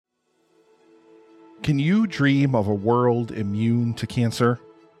Can you dream of a world immune to cancer?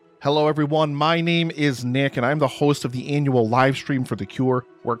 Hello everyone, my name is Nick and I'm the host of the annual live stream for The Cure,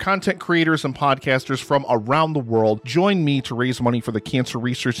 where content creators and podcasters from around the world join me to raise money for the Cancer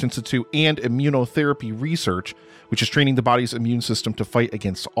Research Institute and immunotherapy research, which is training the body's immune system to fight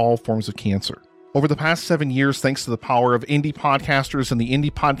against all forms of cancer. Over the past 7 years, thanks to the power of indie podcasters and the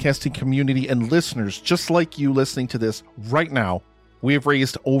indie podcasting community and listeners just like you listening to this right now, we have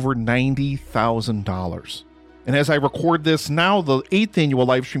raised over $90,000. And as I record this now, the 8th annual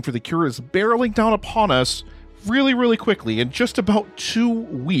live stream for The Cure is barreling down upon us really quickly in just about 2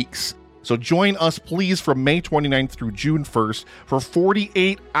 weeks. So join us please from May 29th through June 1st for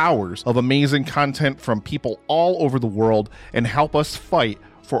 48 hours of amazing content from people all over the world and help us fight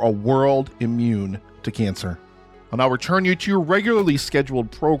for a world immune to cancer. I'll now return you to your regularly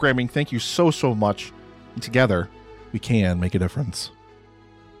scheduled programming. Thank you so much. And together, we can make a difference.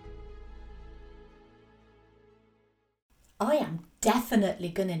 I am definitely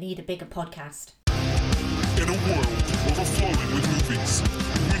going to need a bigger podcast. In a world overflowing with movies,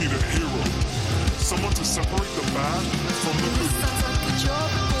 we need a hero. Someone to separate the bad from the good. Sounds like a job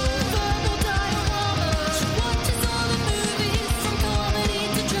for verbal dioramas. She watches all the movies from comedy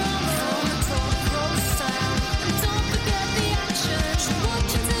to drama. From the talk roll sound, and don't forget the action. She'll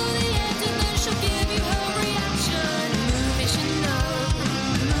watch until the end and then she'll give you her reaction. Movies you know,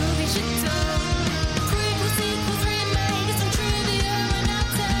 movies you don't. Prequels, sequels, remakes, and trivia and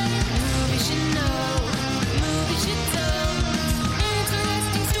outtake. Movies you know, movies you don't.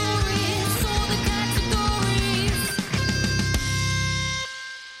 Interesting stories, all the categories.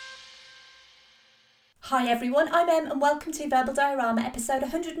 Hi everyone, I'm Em and welcome to Verbal Diorama episode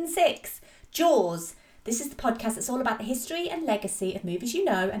 106, Jaws. This is the podcast that's all about the history and legacy of movies you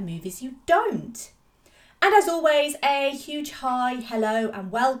know and movies you don't. And as always, a huge hi, hello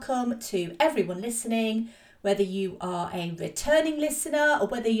and welcome to everyone listening, whether you are a returning listener or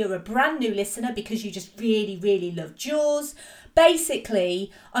whether you're a brand new listener because you just really love Jaws.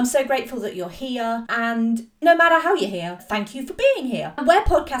 Basically, I'm so grateful that you're here, and no matter how you're here, thank you for being here. And where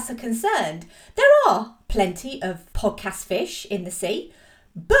podcasts are concerned, there are plenty of podcast fish in the sea,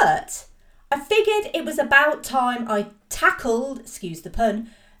 but I figured it was about time I tackled, excuse the pun,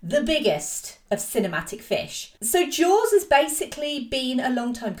 the biggest of cinematic fish. So Jaws has basically been a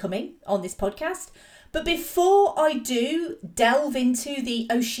long time coming on this podcast. But before I do delve into the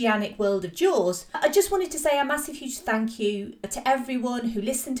oceanic world of Jaws, I just wanted to say a massive huge thank you to everyone who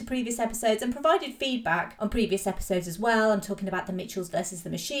listened to previous episodes and provided feedback on previous episodes as well. I'm talking about the Mitchells versus the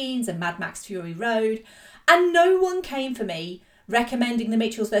Machines and Mad Max Fury Road. And no one came for me recommending the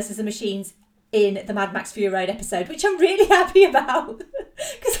Mitchells versus the Machines in the Mad Max Fury Road episode, which I'm really happy about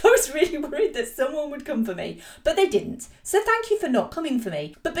because I was really worried that someone would come for me, but they didn't. So thank you for not coming for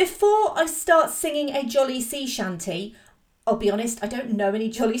me. But before I start singing a jolly sea shanty, I'll be honest, I don't know any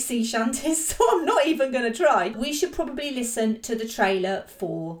jolly sea shanties, so I'm not even going to try. We should probably listen to the trailer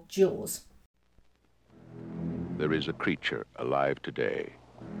for Jaws. There is a creature alive today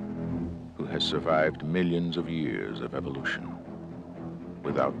who has survived millions of years of evolution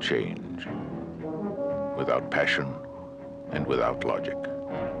without change, without passion, and without logic.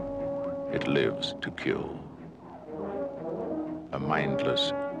 It lives to kill. A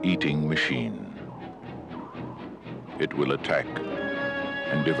mindless eating machine. It will attack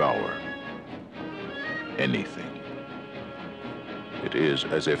and devour anything. It is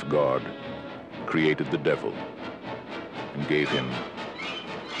as if God created the devil and gave him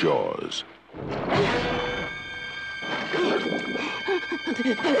jaws.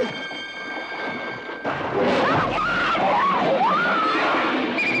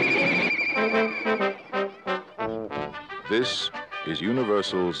 This is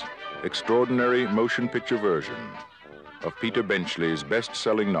Universal's extraordinary motion picture version of Peter Benchley's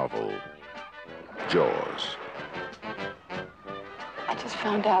best-selling novel, Jaws. I just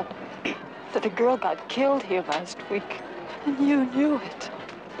found out that a girl got killed here last week, and you knew it.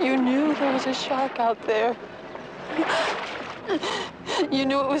 You knew there was a shark out there. You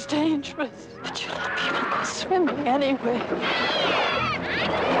knew it was dangerous, but you let people go swimming anyway. Did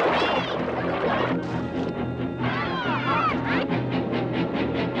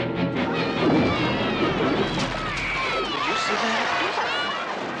you see that?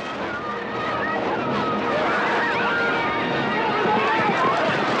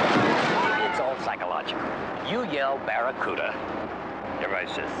 It's all psychological. You yell barracuda. Everybody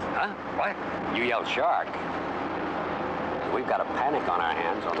says, huh? What? You yell shark. We've got a panic on our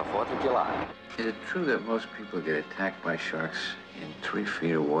hands on the 4th of July. Is it true that most people get attacked by sharks in 3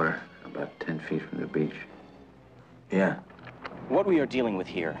 feet of water, about 10 feet from the beach? Yeah. What we are dealing with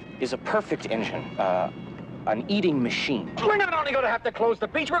here is a perfect engine, an eating machine. We're not only going to have to close the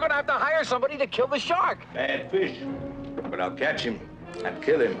beach, we're going to have to hire somebody to kill the shark. Bad fish. But I'll catch him and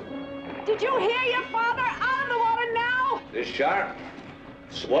kill him. Did you hear your father? Out of the water now! This shark,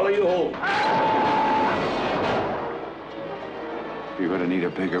 swallow you whole. You're gonna need a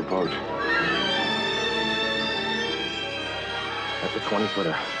bigger boat. That's a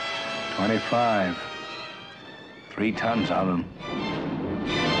 20-footer. 25. 3 tons of them.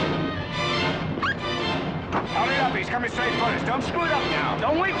 Hurry up, he's coming straight for us. Don't screw it up now.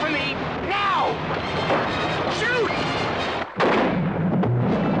 Don't wait for me. Now! Shoot!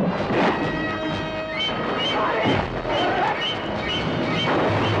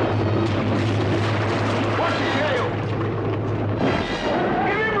 Watch the tail!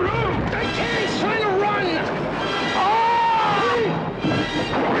 Give him room! I can't, he's trying to run! Oh!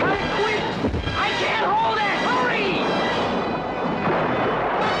 Cut it quick! I can't hold it! Hurry!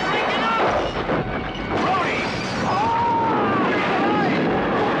 Break it up! Brody!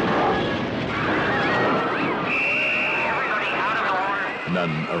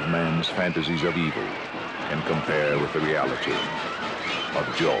 None of man's fantasies of evil can compare with the reality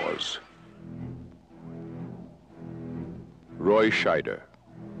of Jaws. Roy Scheider,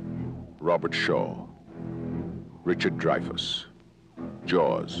 Robert Shaw, Richard Dreyfuss,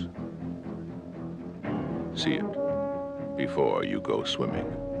 Jaws. See it before you go swimming.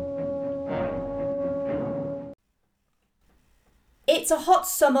 It's a hot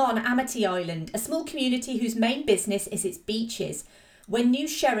summer on Amity Island, a small community whose main business is its beaches, when new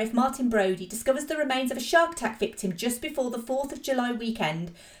Sheriff Martin Brody discovers the remains of a shark attack victim just before the 4th of July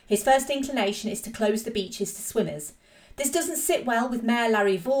weekend. His first inclination is to close the beaches to swimmers. This doesn't sit well with Mayor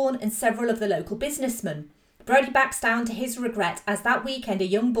Larry Vaughan and several of the local businessmen. Brody backs down to his regret as that weekend a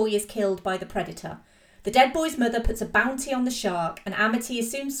young boy is killed by the predator. The dead boy's mother puts a bounty on the shark, and Amity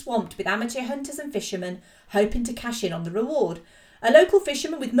is soon swamped with amateur hunters and fishermen hoping to cash in on the reward. A local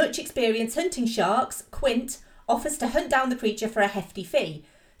fisherman with much experience hunting sharks, Quint, offers to hunt down the creature for a hefty fee.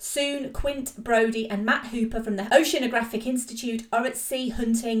 Soon, Quint, Brody and Matt Hooper from the Oceanographic Institute are at sea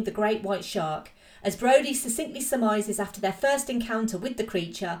hunting the great white shark. As Brody succinctly surmises after their first encounter with the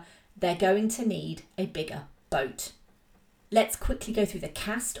creature, they're going to need a bigger boat. Let's quickly go through the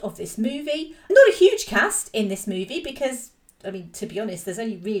cast of this movie. Not a huge cast in this movie because, to be honest, there's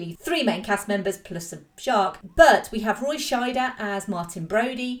only really 3 main cast members plus a shark. But we have Roy Scheider as Martin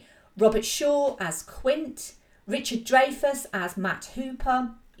Brody, Robert Shaw as Quint, Richard Dreyfuss as Matt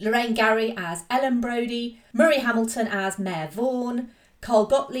Hooper, Lorraine Gary as Ellen Brody, Murray Hamilton as Mayor Vaughan, Carl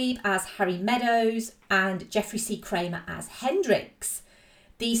Gottlieb as Harry Meadows, and Jeffrey C. Kramer as Hendrix.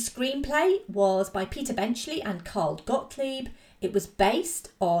 The screenplay was by Peter Benchley and Carl Gottlieb. It was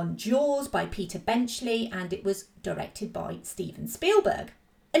based on Jaws by Peter Benchley, and it was directed by Steven Spielberg.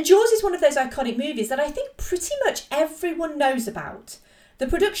 And Jaws is one of those iconic movies that I think pretty much everyone knows about. The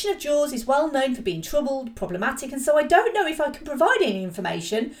production of Jaws is well known for being troubled, problematic, and so I don't know if I can provide any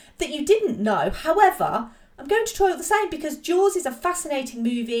information that you didn't know. However, I'm going to try all the same because Jaws is a fascinating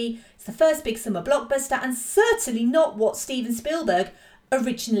movie. It's the first big summer blockbuster and certainly not what Steven Spielberg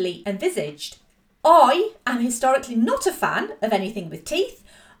originally envisaged. I am historically not a fan of anything with teeth.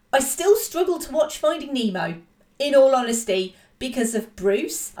 I still struggle to watch Finding Nemo, in all honesty, because of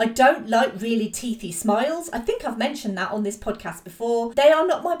Bruce. I don't like really teethy smiles. I think I've mentioned that on this podcast before. They are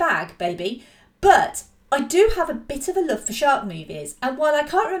not my bag, baby. But I do have a bit of a love for shark movies. And while I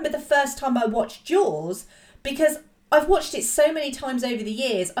can't remember the first time I watched Jaws, because I've watched it so many times over the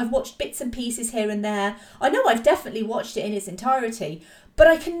years, I've watched bits and pieces here and there. I know I've definitely watched it in its entirety, but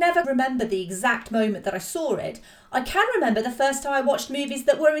I can never remember the exact moment that I saw it. I can remember the first time I watched movies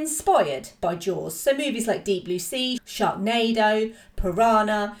that were inspired by Jaws. So movies like Deep Blue Sea, Sharknado,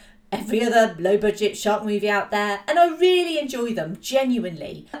 Piranha, every other low-budget shark movie out there. And I really enjoy them,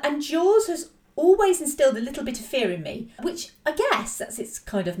 genuinely. And Jaws has always instilled a little bit of fear in me, which I guess that's its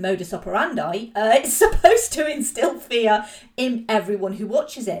kind of modus operandi. It's supposed to instill fear in everyone who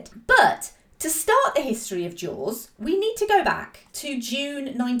watches it. But to start the history of Jaws, we need to go back to June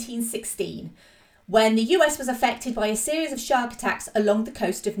 1916, when the US was affected by a series of shark attacks along the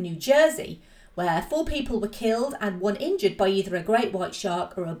coast of New Jersey, where 4 people were killed and 1 injured by either a great white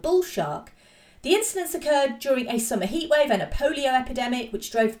shark or a bull shark. The incidents occurred during a summer heatwave and a polio epidemic,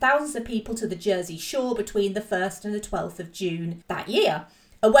 which drove thousands of people to the Jersey shore between the 1st and the 12th of June that year.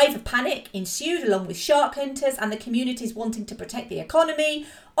 A wave of panic ensued along with shark hunters and the communities wanting to protect the economy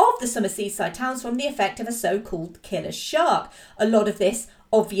of the summer seaside towns from the effect of a so-called killer shark. A lot of this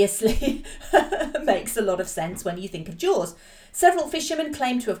obviously makes a lot of sense when you think of Jaws. Several fishermen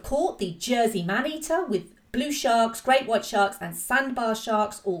claim to have caught the Jersey man-eater with blue sharks, great white sharks and sandbar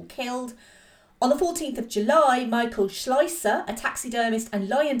sharks all killed. On the 14th of July, Michael Schleiser, a taxidermist and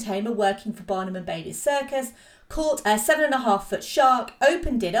lion tamer working for Barnum and Bailey's Circus, caught a 7.5-foot shark,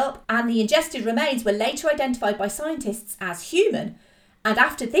 opened it up, and the ingested remains were later identified by scientists as human. And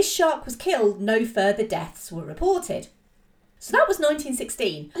after this shark was killed, no further deaths were reported. So that was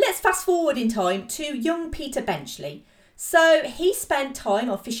 1916. Let's fast forward in time to young Peter Benchley. So he spent time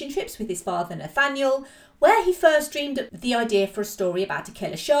on fishing trips with his father Nathaniel, where he first dreamed up the idea for a story about a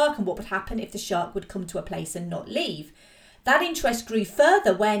killer shark and what would happen if the shark would come to a place and not leave. That interest grew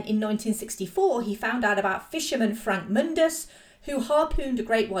further when, in 1964, he found out about fisherman Frank Mundus, who harpooned a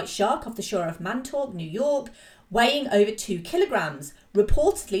great white shark off the shore of Montauk, New York, weighing over 2 kilograms.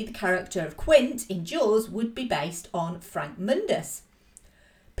 Reportedly, the character of Quint in Jaws would be based on Frank Mundus.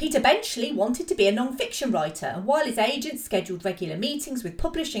 Peter Benchley wanted to be a non-fiction writer, and while his agent scheduled regular meetings with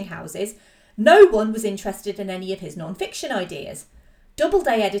publishing houses, no one was interested in any of his non-fiction ideas.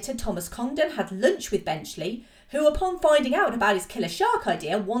 Doubleday editor Thomas Congdon had lunch with Benchley, who, upon finding out about his killer shark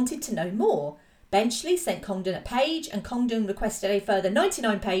idea, wanted to know more. Benchley sent Congdon a page, and Congdon requested a further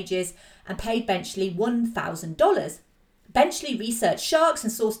 99 pages and paid Benchley $1,000. Benchley researched sharks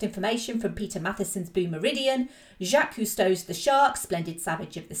and sourced information from Peter Matheson's Blue Meridian, Jacques Cousteau's The Shark, Splendid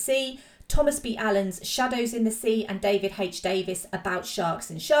Savage of the Sea, Thomas B. Allen's Shadows in the Sea, and David H. Davis About Sharks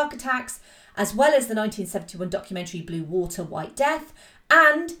and Shark Attacks, as well as the 1971 documentary Blue Water, White Death,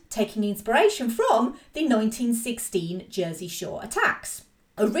 and taking inspiration from the 1916 Jersey Shore attacks.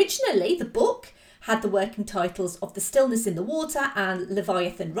 Originally, the book had the working titles of The Stillness in the Water and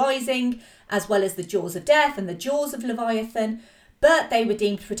Leviathan Rising, as well as The Jaws of Death and The Jaws of Leviathan, but they were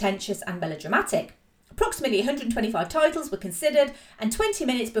deemed pretentious and melodramatic. Approximately 125 titles were considered, and 20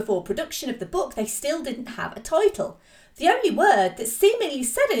 minutes before production of the book, they still didn't have a title. The only word that seemingly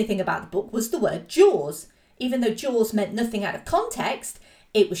said anything about the book was the word Jaws. Even though Jaws meant nothing out of context,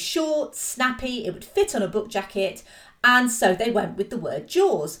 it was short, snappy, it would fit on a book jacket, and so they went with the word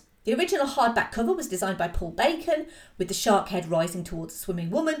Jaws. The original hardback cover was designed by Paul Bacon, with the shark head rising towards a swimming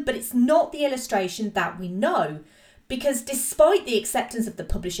woman, but it's not the illustration that we know, because despite the acceptance of the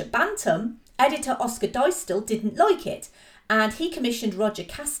publisher Bantam, editor Oscar Dystel didn't like it, and he commissioned Roger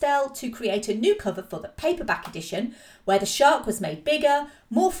Castell to create a new cover for the paperback edition, where the shark was made bigger,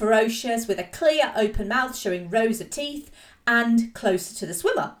 more ferocious, with a clear open mouth showing rows of teeth, and closer to the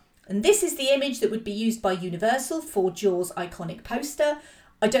swimmer. And this is the image that would be used by Universal for Jaws' iconic poster.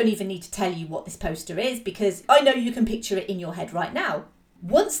 I don't even need to tell you what this poster is, because I know you can picture it in your head right now.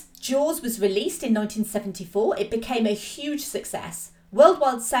 Once Jaws was released in 1974, it became a huge success.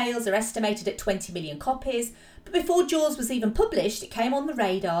 Worldwide sales are estimated at 20 million copies, but before Jaws was even published, it came on the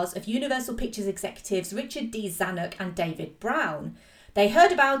radars of Universal Pictures executives Richard D. Zanuck and David Brown. They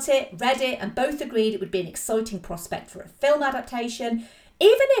heard about it, read it, and both agreed it would be an exciting prospect for a film adaptation,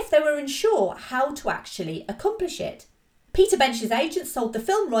 even if they were unsure how to actually accomplish it. Peter Benchley's agent sold the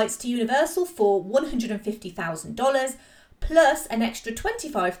film rights to Universal for $150,000, plus an extra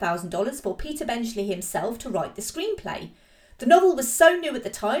 $25,000 for Peter Benchley himself to write the screenplay. The novel was so new at the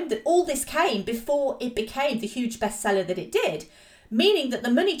time that all this came before it became the huge bestseller that it did, meaning that the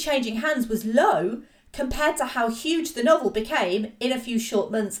money changing hands was low compared to how huge the novel became in a few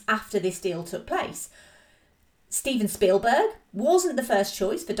short months after this deal took place. Steven Spielberg wasn't the first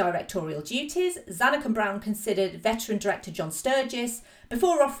choice for directorial duties. Zanuck and Brown considered veteran director John Sturges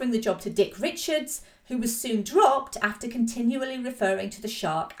before offering the job to Dick Richards, who was soon dropped after continually referring to the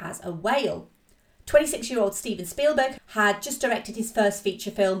shark as a whale. 26-year-old Steven Spielberg had just directed his first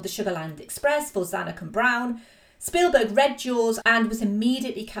feature film, The Sugarland Express, for Zanuck and Brown. Spielberg read Jaws and was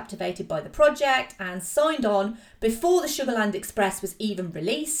immediately captivated by the project and signed on before The Sugarland Express was even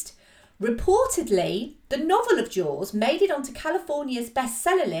released. Reportedly, the novel of Jaws made it onto California's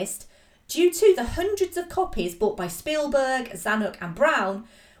bestseller list due to the hundreds of copies bought by Spielberg, Zanuck and Brown,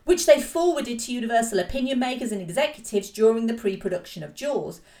 which they forwarded to Universal opinion makers and executives during the pre-production of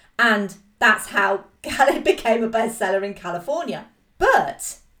Jaws. And that's how it became a bestseller in California.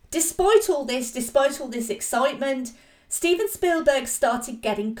 But despite all this excitement, Steven Spielberg started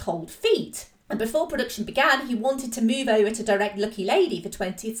getting cold feet. And before production began, he wanted to move over to direct Lucky Lady for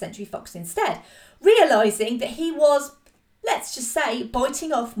 20th Century Fox instead, realising that he was, let's just say,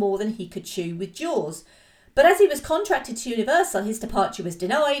 biting off more than he could chew with Jaws. But as he was contracted to Universal, his departure was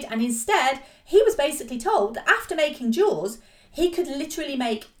denied, and instead, he was basically told that after making Jaws, he could literally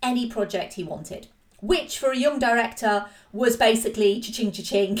make any project he wanted, which for a young director was basically cha-ching,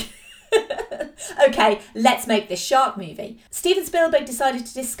 cha-ching. Okay, let's make this shark movie. Steven Spielberg decided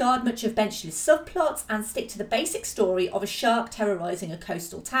to discard much of Benchley's subplots and stick to the basic story of a shark terrorising a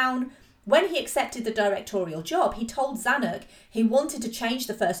coastal town. When he accepted the directorial job, he told Zanuck he wanted to change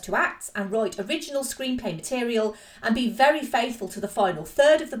the first 2 acts and write original screenplay material and be very faithful to the final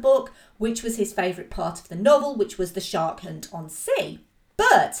third of the book, which was his favourite part of the novel, which was the shark hunt on sea.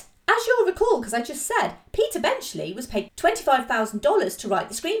 But, as you'll recall, because I just said, Peter Benchley was paid $25,000 to write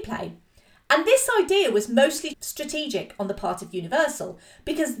the screenplay. And this idea was mostly strategic on the part of Universal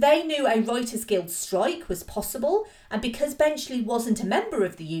because they knew a Writers Guild strike was possible, and because Benchley wasn't a member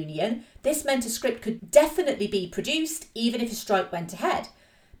of the union, this meant a script could definitely be produced even if a strike went ahead.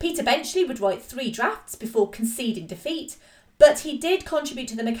 Peter Benchley would write 3 drafts before conceding defeat, but he did contribute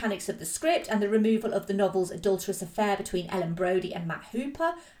to the mechanics of the script and the removal of the novel's adulterous affair between Ellen Brody and Matt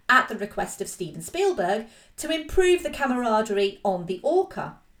Hooper at the request of Steven Spielberg to improve the camaraderie on the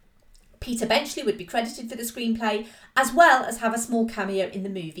Orca. Peter Benchley would be credited for the screenplay, as well as have a small cameo in the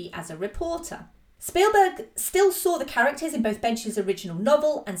movie as a reporter. Spielberg still saw the characters in both Benchley's original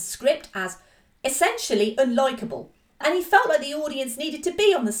novel and script as essentially unlikable, and he felt like the audience needed to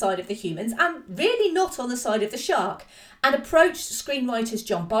be on the side of the humans and really not on the side of the shark, and approached screenwriters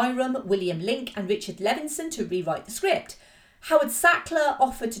John Byram, William Link and Richard Levinson to rewrite the script. Howard Sackler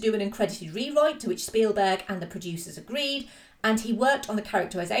offered to do an uncredited rewrite, to which Spielberg and the producers agreed, and he worked on the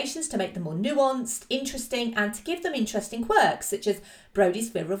characterizations to make them more nuanced, interesting, and to give them interesting quirks, such as Brody's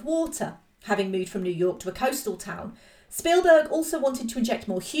fear of water, having moved from New York to a coastal town. Spielberg also wanted to inject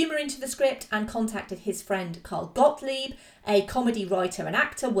more humour into the script and contacted his friend Carl Gottlieb, a comedy writer and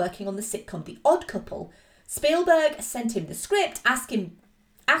actor working on the sitcom The Odd Couple. Spielberg sent him the script, asked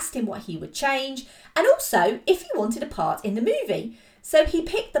him what he would change, and also if he wanted a part in the movie. So he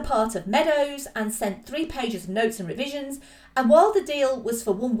picked the part of Meadows and sent 3 pages of notes and revisions, and while the deal was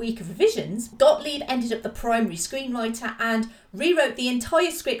for 1 week of revisions, Gottlieb ended up the primary screenwriter and rewrote the entire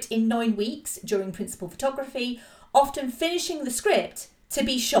script in 9 weeks during principal photography, often finishing the script to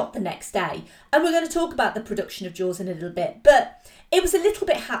be shot the next day. And we're going to talk about the production of Jaws in a little bit, but it was a little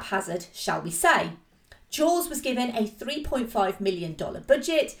bit haphazard, shall we say. Jaws was given a $3.5 million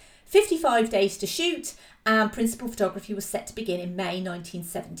budget, 55 days to shoot, and principal photography was set to begin in May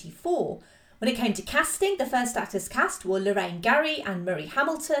 1974. When it came to casting, the first actors cast were Lorraine Gary and Murray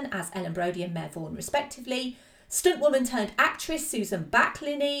Hamilton as Ellen Brody and Mayor Vaughn respectively. Stuntwoman turned actress Susan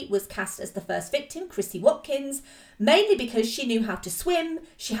Backliny was cast as the first victim, Chrissy Watkins, mainly because she knew how to swim,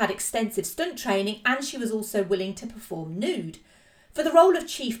 she had extensive stunt training, and she was also willing to perform nude. For the role of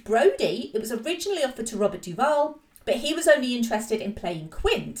Chief Brody, it was originally offered to Robert Duvall, but he was only interested in playing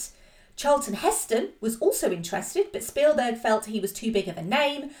Quint. Charlton Heston was also interested, but Spielberg felt he was too big of a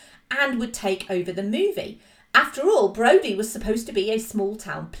name and would take over the movie. After all, Brody was supposed to be a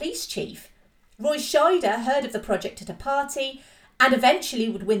small-town police chief. Roy Scheider heard of the project at a party and eventually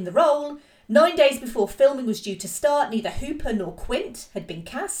would win the role. 9 days before filming was due to start, neither Hooper nor Quint had been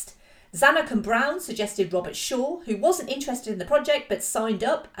cast. Zanuck and Brown suggested Robert Shaw, who wasn't interested in the project but signed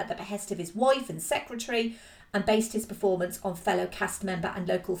up at the behest of his wife and secretary, and based his performance on fellow cast member and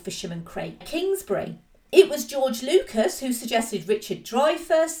local fisherman Craig Kingsbury. It was George Lucas who suggested Richard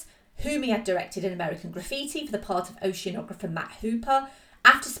Dreyfuss, whom he had directed in American Graffiti, for the part of oceanographer Matt Hooper,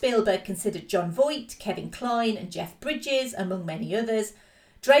 after Spielberg considered John Voight, Kevin Kline and Jeff Bridges, among many others.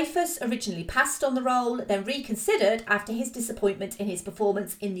 Dreyfuss originally passed on the role, then reconsidered after his disappointment in his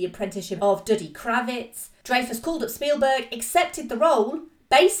performance in The Apprenticeship of Duddy Kravitz. Dreyfuss called up Spielberg, accepted the role,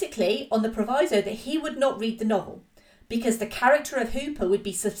 basically on the proviso that he would not read the novel, because the character of Hooper would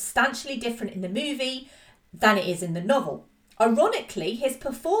be substantially different in the movie than it is in the novel. Ironically, his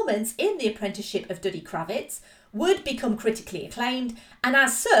performance in The Apprenticeship of Duddy Kravitz would become critically acclaimed, and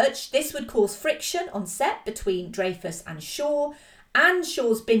as such, this would cause friction on set between Dreyfuss and Shaw, and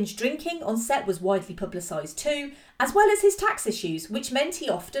Shaw's binge drinking on set was widely publicised too, as well as his tax issues, which meant he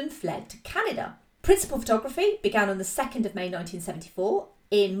often fled to Canada. Principal photography began on the 2nd of May 1974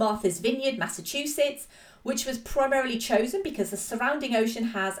 in Martha's Vineyard, Massachusetts, which was primarily chosen because the surrounding ocean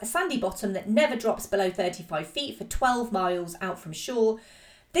has a sandy bottom that never drops below 35 feet for 12 miles out from shore.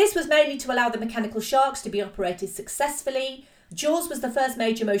 This was mainly to allow the mechanical sharks to be operated successfully. Jaws was the first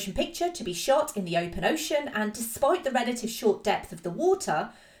major motion picture to be shot in the open ocean, and despite the relative short depth of the water,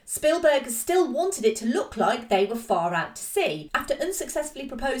 Spielberg still wanted it to look like they were far out to sea, after unsuccessfully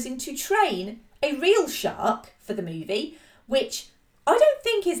proposing to train a real shark for the movie, which I don't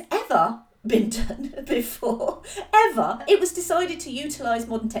think has ever been done before, ever. It was decided to utilise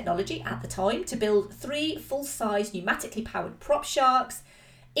modern technology at the time to build 3 full-size pneumatically powered prop sharks,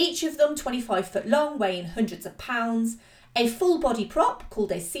 each of them 25 foot long, weighing hundreds of pounds, a full body prop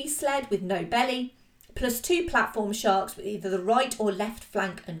called a sea sled with no belly, plus 2 platform sharks with either the right or left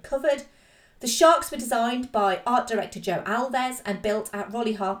flank uncovered. The sharks were designed by art director Joe Alves and built at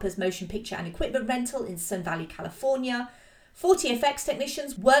Rolly Harper's motion picture and equipment rental in Sun Valley, California. 40 effects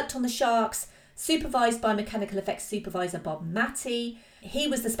technicians worked on the sharks, supervised by mechanical effects supervisor Bob Matty. He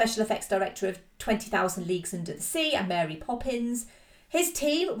was the special effects director of 20,000 Leagues Under the Sea and Mary Poppins. His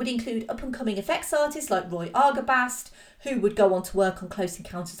team would include up-and-coming effects artists like Roy Argabast, who would go on to work on Close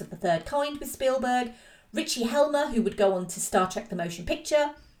Encounters of the Third Kind with Spielberg, Richie Helmer, who would go on to Star Trek The Motion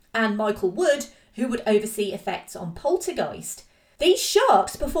Picture, and Michael Wood, who would oversee effects on Poltergeist. These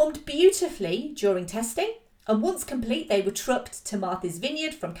sharks performed beautifully during testing, and once complete they were trucked to Martha's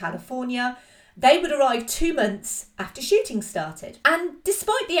Vineyard from California. They would arrive 2 months after shooting started. And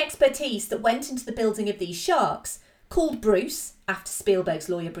despite the expertise that went into the building of these sharks, called Bruce, after Spielberg's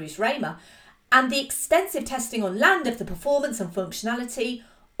lawyer Bruce Raymer, and the extensive testing on land of the performance and functionality,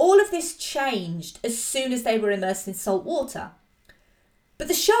 all of this changed as soon as they were immersed in salt water. But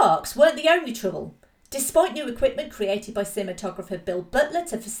the sharks weren't the only trouble. Despite new equipment created by cinematographer Bill Butler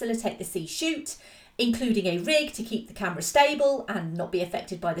to facilitate the sea shoot, including a rig to keep the camera stable and not be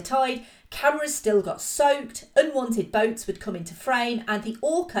affected by the tide, cameras still got soaked, unwanted boats would come into frame, and the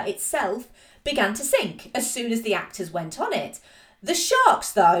Orca itself began to sink as soon as the actors went on it. The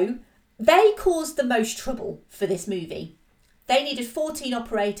sharks, though, they caused the most trouble for this movie. They needed 14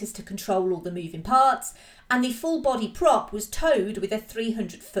 operators to control all the moving parts, and the full body prop was towed with a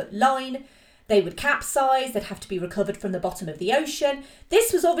 300-foot line. They would capsize, they'd have to be recovered from the bottom of the ocean.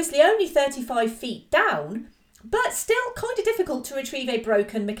 This was obviously only 35 feet down, but still kind of difficult to retrieve a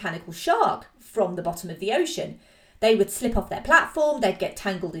broken mechanical shark from the bottom of the ocean. They would slip off their platform, they'd get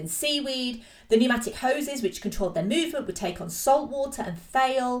tangled in seaweed, the pneumatic hoses which controlled their movement would take on salt water and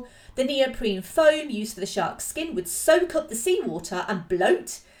fail, the neoprene foam used for the shark's skin would soak up the seawater and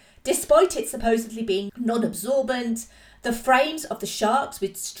bloat, despite it supposedly being non-absorbent. The frames of the sharks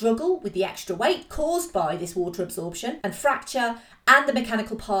would struggle with the extra weight caused by this water absorption and fracture, and the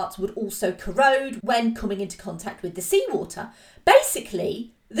mechanical parts would also corrode when coming into contact with the seawater.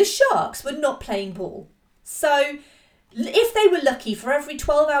 Basically, the sharks were not playing ball. So, if they were lucky, for every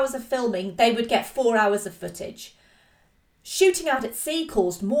 12 hours of filming, they would get 4 hours of footage. Shooting out at sea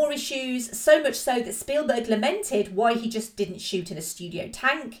caused more issues, so much so that Spielberg lamented why he just didn't shoot in a studio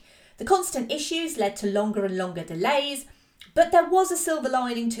tank. The constant issues led to longer and longer delays, but there was a silver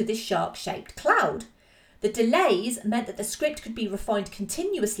lining to this shark-shaped cloud. The delays meant that the script could be refined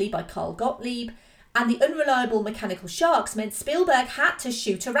continuously by Carl Gottlieb, and the unreliable mechanical sharks meant Spielberg had to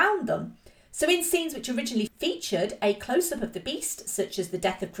shoot around them. So in scenes which originally featured a close-up of the beast, such as the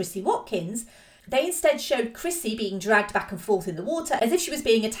death of Chrissy Watkins, they instead showed Chrissy being dragged back and forth in the water as if she was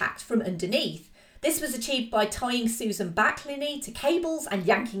being attacked from underneath. This was achieved by tying Susan Backliny to cables and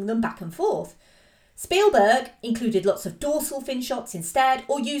yanking them back and forth. Spielberg included lots of dorsal fin shots instead,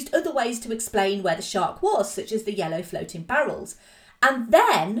 or used other ways to explain where the shark was, such as the yellow floating barrels. And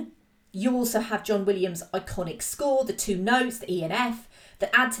then you also have John Williams' iconic score, the two notes, the E and F,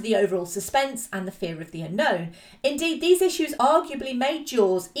 that add to the overall suspense and the fear of the unknown. Indeed, these issues arguably made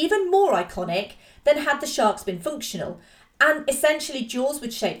Jaws even more iconic than had the sharks been functional. And essentially, Jaws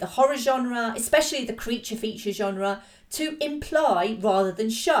would shape the horror genre, especially the creature feature genre, to imply rather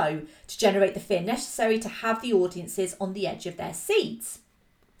than show, to generate the fear necessary to have the audiences on the edge of their seats.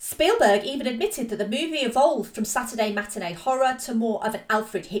 Spielberg even admitted that the movie evolved from Saturday matinee horror to more of an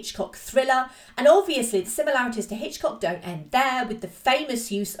Alfred Hitchcock thriller, and obviously the similarities to Hitchcock don't end there, with the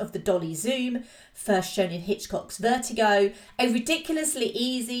famous use of the dolly zoom, first shown in Hitchcock's Vertigo, a ridiculously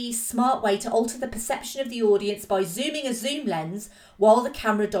easy, smart way to alter the perception of the audience by zooming a zoom lens while the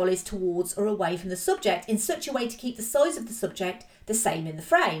camera dollies towards or away from the subject in such a way to keep the size of the subject the same in the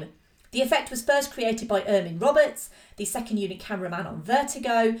frame. The effect was first created by Ermin Roberts, the second unit cameraman on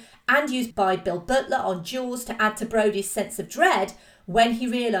Vertigo, and used by Bill Butler on Jaws to add to Brody's sense of dread when he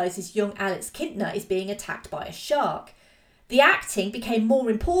realises young Alex Kintner is being attacked by a shark. The acting became more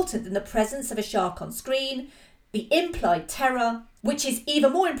important than the presence of a shark on screen, the implied terror, which is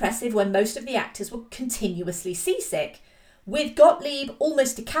even more impressive when most of the actors were continuously seasick. With Gottlieb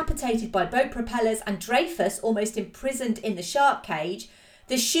almost decapitated by boat propellers and Dreyfus almost imprisoned in the shark cage,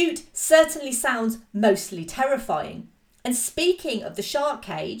 the shoot certainly sounds mostly terrifying. And speaking of the shark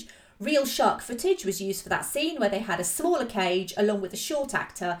cage, real shark footage was used for that scene where they had a smaller cage along with a short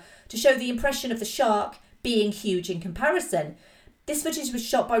actor to show the impression of the shark being huge in comparison. This footage was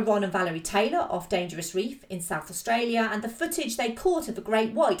shot by Ron and Valerie Taylor off Dangerous Reef in South Australia, and the footage they caught of the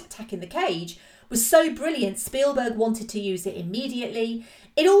great white attacking the cage was so brilliant Spielberg wanted to use it immediately.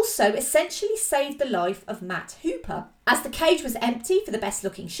 It also essentially saved the life of Matt Hooper, as the cage was empty for the best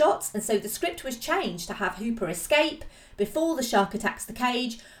looking shots, and so the script was changed to have Hooper escape before the shark attacks the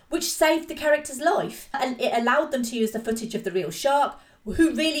cage, which saved the character's life. And it allowed them to use the footage of the real shark,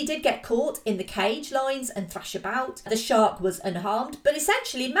 who really did get caught in the cage lines and thrash about. The shark was unharmed, but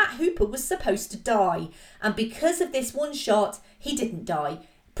essentially Matt Hooper was supposed to die. And because of this one shot, he didn't die.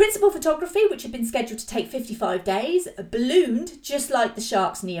 Principal photography, which had been scheduled to take 55 days, ballooned, just like the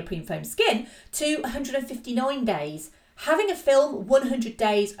shark's neoprene foam skin, to 159 days. Having a film 100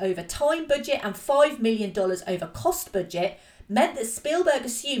 days over time budget and $5 million over cost budget meant that Spielberg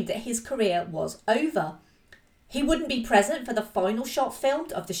assumed that his career was over. He wouldn't be present for the final shot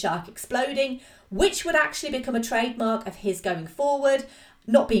filmed of the shark exploding, which would actually become a trademark of his going forward.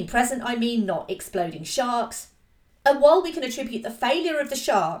 Not being present, not exploding sharks. And while we can attribute the failure of the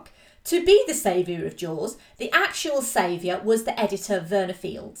shark to be the saviour of Jaws, the actual saviour was the editor Verna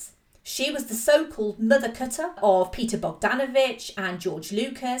Fields. She was the so-called mother cutter of Peter Bogdanovich and George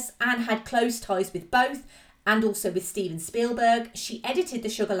Lucas and had close ties with both and also with Steven Spielberg. She edited the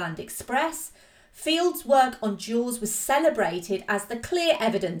Sugarland Express. Fields' work on Jaws was celebrated as the clear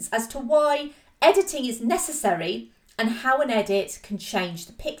evidence as to why editing is necessary and how an edit can change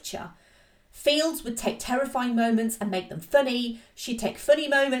the picture. Fields would take terrifying moments and make them funny. She'd take funny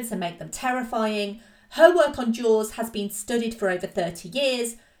moments and make them terrifying. Her work on Jaws has been studied for over 30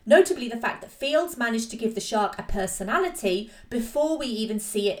 years, notably the fact that Fields managed to give the shark a personality before we even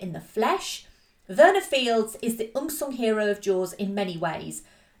see it in the flesh. Verna Fields is the unsung hero of Jaws in many ways,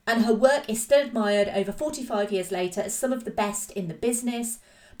 and her work is still admired over 45 years later as some of the best in the business.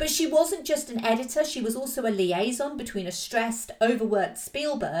 But she wasn't just an editor, she was also a liaison between a stressed, overworked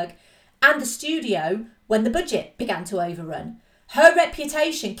Spielberg and the studio when the budget began to overrun. Her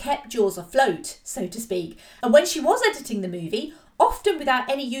reputation kept Jaws afloat, so to speak, and when she was editing the movie, often without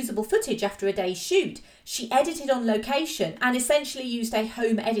any usable footage after a day's shoot, she edited on location and essentially used a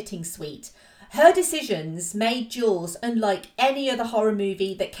home editing suite. Her decisions made Jaws unlike any other horror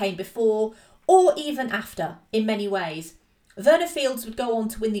movie that came before or even after in many ways. Verna Fields would go on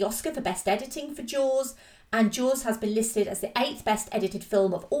to win the Oscar for Best Editing for Jaws, and Jaws has been listed as the 8th best edited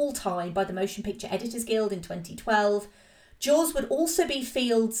film of all time by the Motion Picture Editors Guild in 2012. Jaws would also be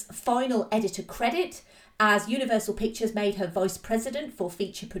Fields' final editor credit, as Universal Pictures made her vice president for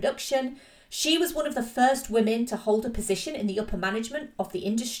feature production. She was one of the first women to hold a position in the upper management of the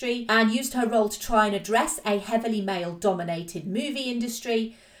industry and used her role to try and address a heavily male-dominated movie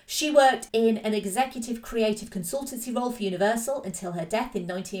industry. She worked in an executive creative consultancy role for Universal until her death in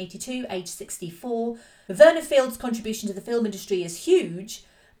 1982, aged 64. Verna Fields' contribution to the film industry is huge,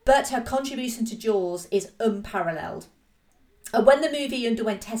 but her contribution to Jaws is unparalleled. When the movie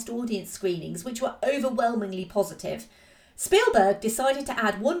underwent test audience screenings, which were overwhelmingly positive, Spielberg decided to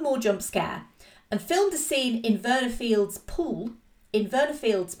add one more jump scare and filmed a scene in Verna Fields' pool,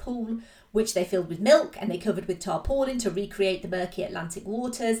 which they filled with milk and they covered with tarpaulin to recreate the murky Atlantic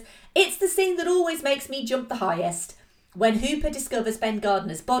waters. It's the scene that always makes me jump the highest. When Hooper discovers Ben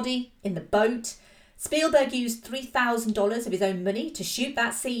Gardner's body in the boat, Spielberg used $3,000 of his own money to shoot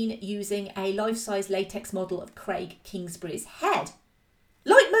that scene using a life-size latex model of Craig Kingsbury's head.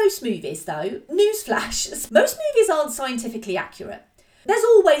 Like most movies though, newsflash, most movies aren't scientifically accurate. There's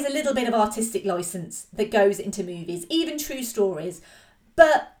always a little bit of artistic license that goes into movies, even true stories.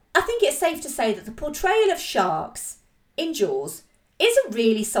 But I think it's safe to say that the portrayal of sharks in Jaws isn't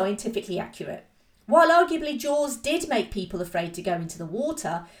really scientifically accurate. While arguably Jaws did make people afraid to go into the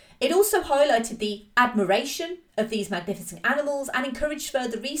water, it also highlighted the admiration of these magnificent animals and encouraged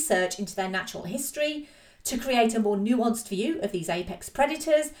further research into their natural history to create a more nuanced view of these apex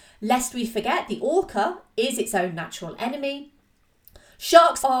predators, lest we forget the orca is its own natural enemy.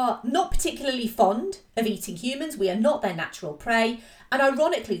 Sharks are not particularly fond of eating humans. We are not their natural prey. And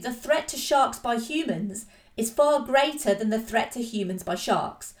ironically, the threat to sharks by humans is far greater than the threat to humans by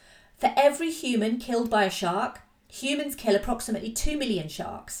sharks. For every human killed by a shark, humans kill approximately 2 million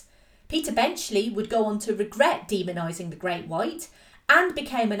sharks. Peter Benchley would go on to regret demonising the great white and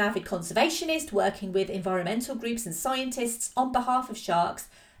became an avid conservationist, working with environmental groups and scientists on behalf of sharks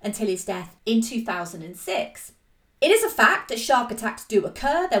until his death in 2006. It is a fact that shark attacks do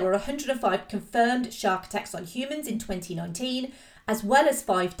occur. There were 105 confirmed shark attacks on humans in 2019, as well as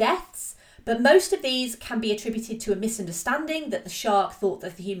 5 deaths, but most of these can be attributed to a misunderstanding that the shark thought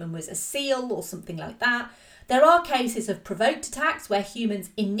that the human was a seal or something like that. There are cases of provoked attacks where humans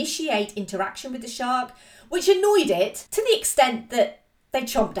initiate interaction with the shark, which annoyed it to the extent that they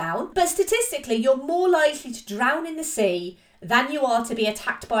chomp down. But statistically, you're more likely to drown in the sea than you are to be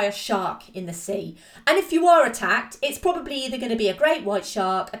attacked by a shark in the sea. And if you are attacked, it's probably either going to be a great white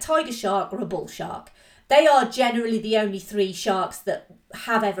shark, a tiger shark, or a bull shark. They are generally the only 3 sharks that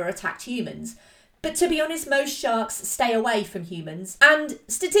have ever attacked humans. But to be honest, most sharks stay away from humans, and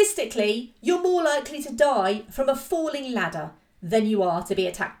statistically, you're more likely to die from a falling ladder than you are to be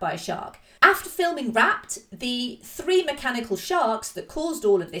attacked by a shark. After filming Wrapped, the 3 mechanical sharks that caused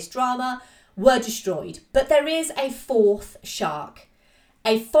all of this drama were destroyed. But there is a 4th shark.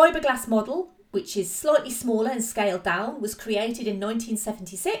 A fiberglass model, which is slightly smaller and scaled down, was created in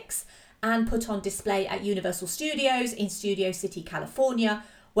 1976 and put on display at Universal Studios in Studio City, California,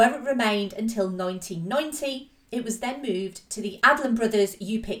 where it remained until 1990. It was then moved to the Adlon Brothers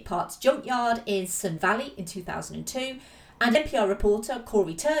U-Pick Parts Junkyard in Sun Valley in 2002, and NPR reporter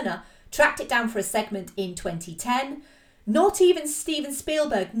Corey Turner tracked it down for a segment in 2010. Not even Steven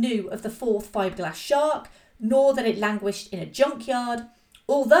Spielberg knew of the 4th fiberglass shark, nor that it languished in a junkyard,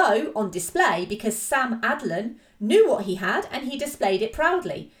 although on display because Sam Adlon knew what he had and he displayed it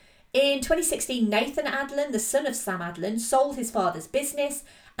proudly. In 2016, Nathan Adlon, the son of Sam Adlon, sold his father's business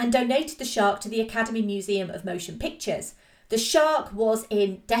and donated the shark to the Academy Museum of Motion Pictures. The shark was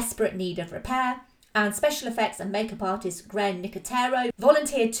in desperate need of repair, and special effects and makeup artist Glenn Nicotero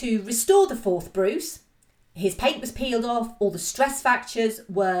volunteered to restore the 4th Bruce. His paint was peeled off, all the stress fractures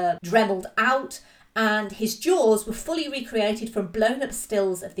were dremeled out, and his jaws were fully recreated from blown up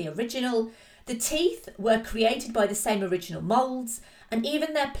stills of the original. The teeth were created by the same original moulds, and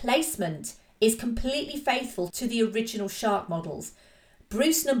even their placement is completely faithful to the original shark models.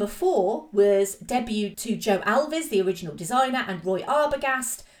 Bruce number 4 was debuted to Joe Alves, the original designer, and Roy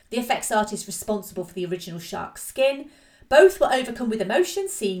Arbogast, the effects artist responsible for the original shark skin. Both were overcome with emotion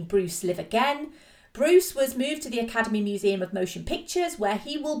seeing Bruce live again. Bruce was moved to the Academy Museum of Motion Pictures, where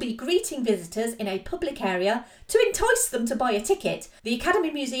he will be greeting visitors in a public area to entice them to buy a ticket. The Academy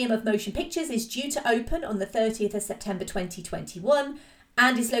Museum of Motion Pictures is due to open on the 30th of September 2021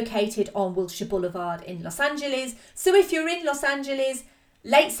 and is located on Wilshire Boulevard in Los Angeles. So if you're in Los Angeles,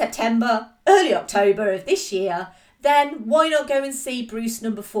 late September, early October of this year, then why not go and see Bruce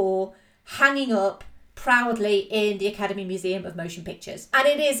number 4 hanging up proudly in the Academy Museum of Motion Pictures. And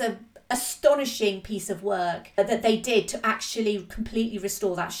it is an astonishing piece of work that they did to actually completely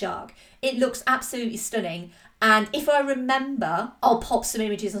restore that shark. It looks absolutely stunning. And if I remember, I'll pop some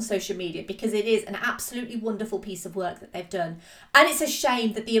images on social media because it is an absolutely wonderful piece of work that they've done. And it's a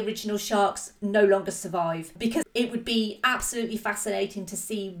shame that the original sharks no longer survive because it would be absolutely fascinating to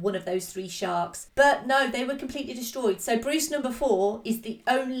see one of those 3 sharks. But no, they were completely destroyed. So Bruce number 4 is the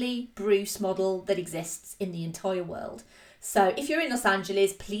only Bruce model that exists in the entire world. So if you're in Los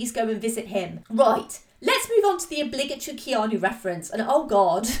Angeles, please go and visit him. Right, let's move on to the obligatory Keanu reference. And oh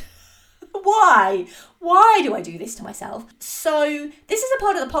God... Why? Why do I do this to myself? So this is a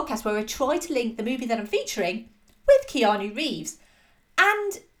part of the podcast where I try to link the movie that I'm featuring with Keanu Reeves.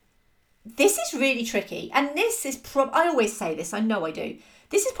 And this is really tricky. And this is I always say this, I know I do.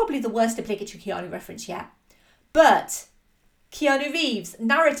 This is probably the worst obligatory Keanu reference yet. But Keanu Reeves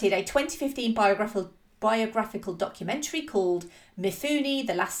narrated a 2015 biographical documentary called Mifune,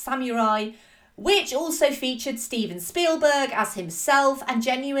 The Last Samurai, which also featured Steven Spielberg as himself, and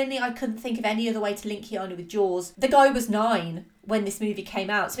genuinely I couldn't think of any other way to link Keanu with Jaws. The guy was 9 when this movie came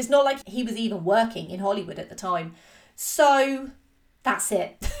out, so it's not like he was even working in Hollywood at the time. So that's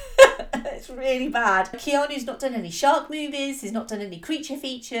it. It's really bad. Keanu's not done any shark movies, he's not done any creature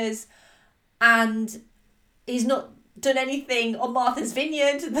features, and he's not done anything on Martha's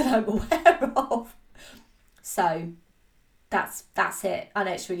Vineyard that I'm aware of. So... That's it. I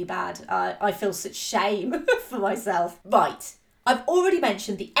know it's really bad. I feel such shame for myself. Right. I've already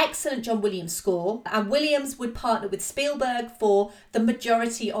mentioned the excellent John Williams score, and Williams would partner with Spielberg for the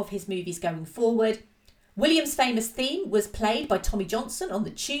majority of his movies going forward. Williams' famous theme was played by Tommy Johnson on the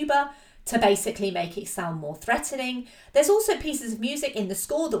tuba to basically make it sound more threatening. There's also pieces of music in the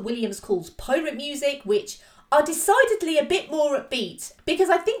score that Williams calls pirate music, which are decidedly a bit more upbeat, because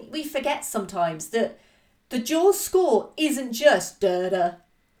I think we forget sometimes that the Jaws score isn't just da-da,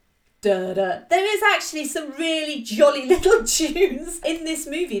 da-da. There is actually some really jolly little tunes in this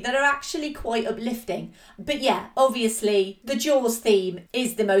movie that are actually quite uplifting. But yeah, obviously, the Jaws theme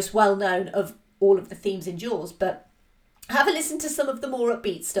is the most well-known of all of the themes in Jaws. But have a listen to some of the more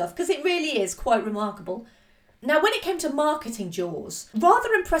upbeat stuff, because it really is quite remarkable. Now, when it came to marketing Jaws,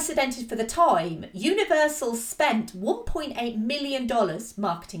 rather unprecedented for the time, Universal spent $1.8 million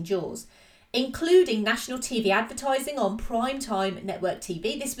marketing Jaws, including national TV advertising on primetime network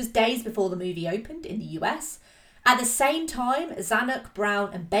TV. This was days before the movie opened in the US. At the same time, Zanuck,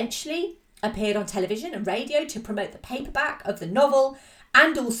 Brown and Benchley appeared on television and radio to promote the paperback of the novel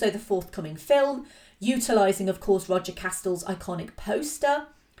and also the forthcoming film, utilising, of course, Roger Castle's iconic poster.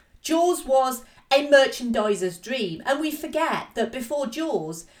 Jaws was a merchandiser's dream. And we forget that before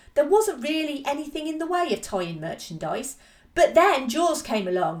Jaws, there wasn't really anything in the way of tie-in merchandise. But then Jaws came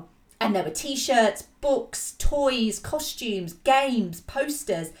along and there were t-shirts, books, toys, costumes, games,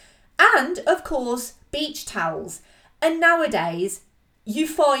 posters, and of course, beach towels. And nowadays, you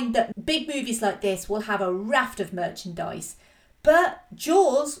find that big movies like this will have a raft of merchandise. But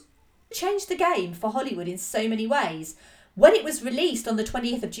Jaws changed the game for Hollywood in so many ways. When it was released on the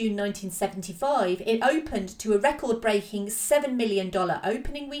 20th of June 1975, it opened to a record-breaking $7 million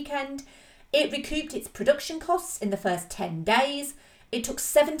opening weekend. It recouped its production costs in the first 10 days. It took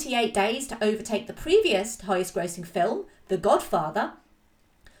 78 days to overtake the previous highest-grossing film, The Godfather.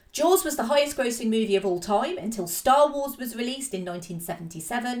 Jaws was the highest-grossing movie of all time until Star Wars was released in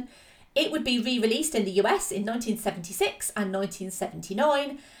 1977. It would be re-released in the US in 1976 and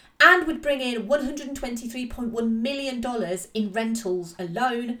 1979 and would bring in $123.1 million in rentals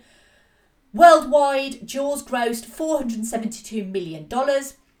alone. Worldwide, Jaws grossed $472 million,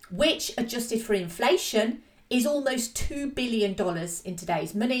 which, adjusted for inflation, is almost $2 billion in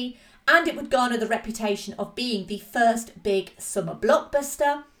today's money, and it would garner the reputation of being the first big summer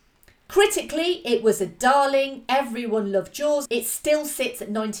blockbuster. Critically, it was a darling. Everyone loved Jaws. It still sits at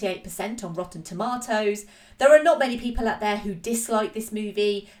 98% on Rotten Tomatoes. There are not many people out there who dislike this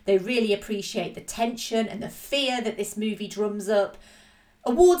movie. They really appreciate the tension and the fear that this movie drums up.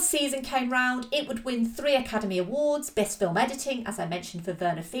 Awards season came round. It would win 3 Academy Awards: Best Film Editing, as I mentioned, for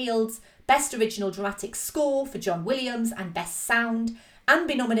Verna Fields, Best Original Dramatic Score for John Williams, and Best Sound, and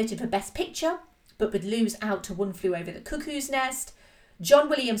be nominated for Best Picture, but would lose out to One Flew Over the Cuckoo's Nest. John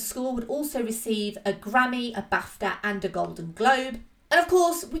Williams' score would also receive a Grammy, a BAFTA and a Golden Globe. And of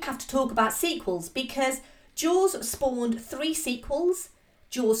course, we have to talk about sequels because Jaws spawned 3 sequels: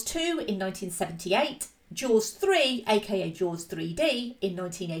 Jaws 2 in 1978, Jaws 3, aka Jaws 3D, in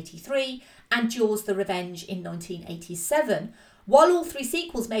 1983, and Jaws the Revenge in 1987. While all 3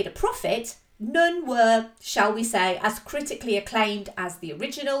 sequels made a profit, none were, shall we say, as critically acclaimed as the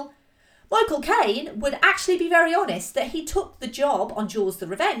original. Michael Caine would actually be very honest that he took the job on Jaws the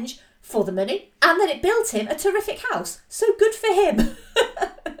Revenge for the money and that it built him a terrific house. So good for him.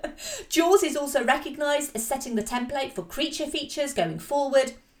 Jaws is also recognised as setting the template for creature features going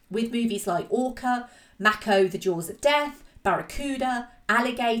forward, with movies like Orca, Mako the Jaws of Death, Barracuda,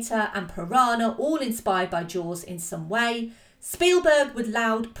 Alligator and Piranha all inspired by Jaws in some way. Spielberg would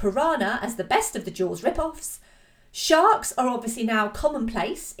laud Piranha as the best of the Jaws rip-offs. Sharks are obviously now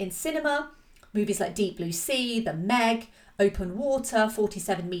commonplace in cinema. Movies like Deep Blue Sea, The Meg, Open Water,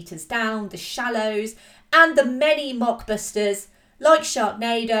 47 Metres Down, The Shallows, and the many mockbusters like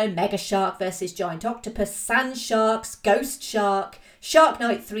Sharknado, Mega Shark vs Giant Octopus, Sand Sharks, Ghost Shark, Shark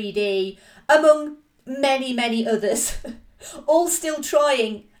Night 3D, among many, many others, all still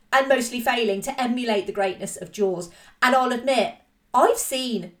trying and mostly failing to emulate the greatness of Jaws. And I'll admit, I've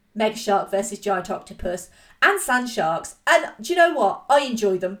seen Mega Shark vs Giant Octopus and Sand Sharks, and do you know what? I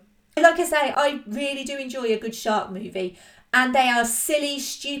enjoy them. Like I say, I really do enjoy a good shark movie, and they are silly,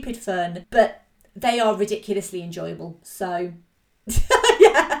 stupid fun, but they are ridiculously enjoyable. So,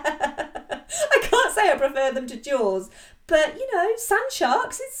 yeah, I can't say I prefer them to Jaws, but you know, Sand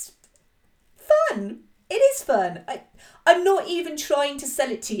Sharks, it's fun. It is fun. I'm not even trying to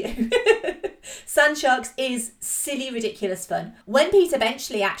sell it to you. Sand Sharks is silly, ridiculous fun. When Peter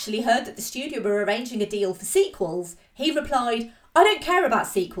Benchley actually heard that the studio were arranging a deal for sequels, he replied, "I don't care about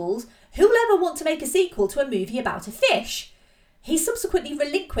sequels. Who'll ever want to make a sequel to a movie about a fish?" He subsequently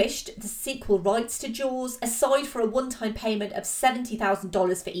relinquished the sequel rights to Jaws, aside for a one-time payment of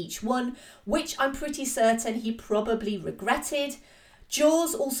 $70,000 for each one, which I'm pretty certain he probably regretted.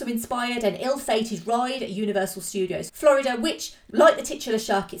 Jaws also inspired an ill-fated ride at Universal Studios Florida, which, like the titular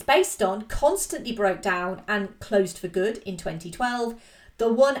shark it's based on, constantly broke down and closed for good in 2012.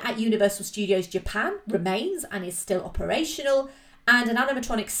 The one at Universal Studios Japan remains and is still operational, and an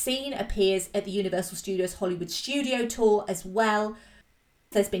animatronic scene appears at the Universal Studios Hollywood Studio Tour as well.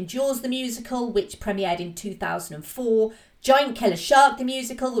 There's been Jaws the Musical, which premiered in 2004, Giant Killer Shark the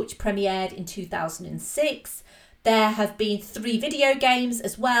Musical, which premiered in 2006. There have been 3 video games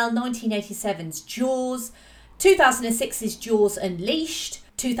as well: 1987's Jaws, 2006's Jaws Unleashed,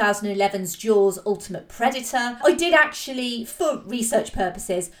 2011's Jaws Ultimate Predator. I did actually, for research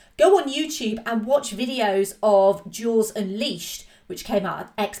purposes, go on YouTube and watch videos of Jaws Unleashed, which came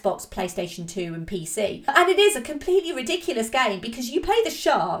out on Xbox, PlayStation 2 and PC. And it is a completely ridiculous game because you play the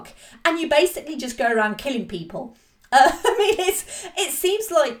shark and you basically just go around killing people. I mean, it seems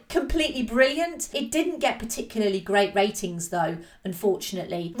like completely brilliant. It didn't get particularly great ratings though,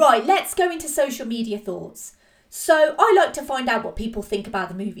 unfortunately. Right, let's go into social media thoughts. So I like to find out what people think about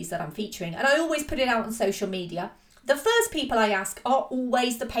the movies that I'm featuring, and I always put it out on social media. The first people I ask are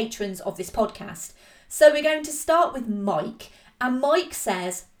always the patrons of this podcast. So we're going to start with Mike, and Mike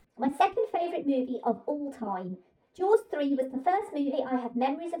says, My second favourite movie of all time. Jaws 3 was the first movie I have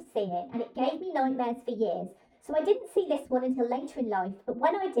memories of seeing, and it gave me nightmares for years. So I didn't see this one until later in life, but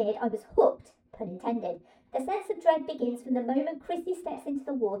when I did, I was hooked, pun intended. The sense of dread begins from the moment Chrissy steps into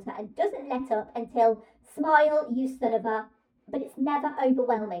the water and doesn't let up until smile, you son of a, but it's never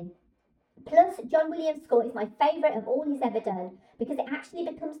overwhelming. Plus, John Williams' score is my favourite of all he's ever done because it actually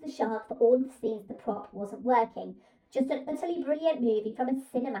becomes the shark for all of the scenes the prop wasn't working. Just an utterly brilliant movie from a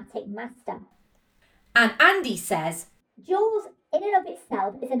cinematic master. And Andy says, Jaws, in and of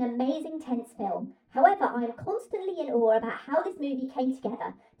itself, is an amazing, tense film. However, I am constantly in awe about how this movie came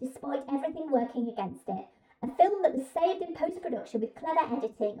together, despite everything working against it. A film that was saved in post-production with clever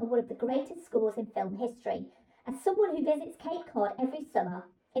editing and one of the greatest scores in film history. As someone who visits Cape Cod every summer,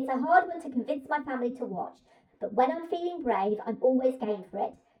 it's a hard one to convince my family to watch, but when I'm feeling brave, I'm always game for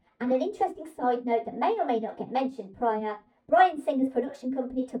it. And an interesting side note that may or may not get mentioned prior, Bryan Singer's production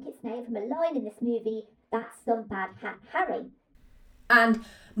company took its name from a line in this movie, That's Some Bad Hat Harry. And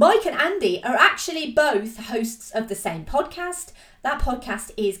Mike and Andy are actually both hosts of the same podcast. That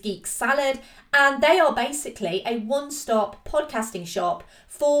podcast is Geek Salad, and they are basically a one-stop podcasting shop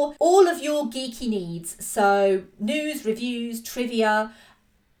for all of your geeky needs. So news, reviews, trivia,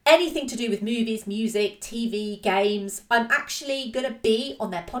 anything to do with movies, music, TV, games. I'm actually going to be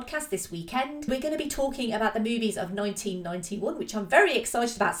on their podcast this weekend. We're going to be talking about the movies of 1991, which I'm very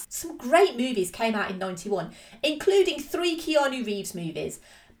excited about. Some great movies came out in 91, including 3 Keanu Reeves movies.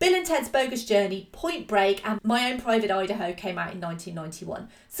 Bill and Ted's Bogus Journey, Point Break, and My Own Private Idaho came out in 1991.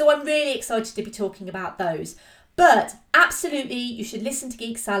 So I'm really excited to be talking about those. But absolutely, you should listen to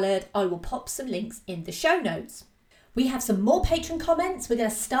Geek Salad. I will pop some links in the show notes. We have some more patron comments. We're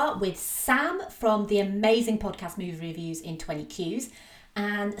going to start with Sam from the amazing podcast Movie Reviews in 20 Qs.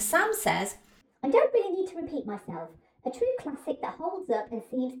 And Sam says, I don't really need to repeat myself. A true classic that holds up and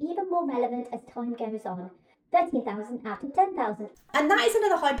seems even more relevant as time goes on. 13,000 out of 10,000. And that is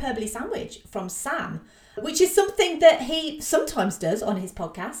another hyperbole sandwich from Sam, which is something that he sometimes does on his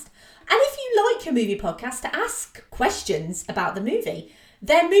podcast. And if you like a movie podcast, to ask questions about the movie,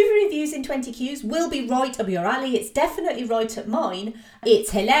 their Movie Reviews in 20 Qs will be right up your alley. It's definitely right up mine.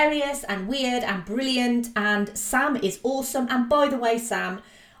 It's hilarious and weird and brilliant, and Sam is awesome. And by the way, Sam,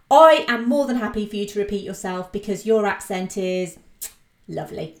 I am more than happy for you to repeat yourself because your accent is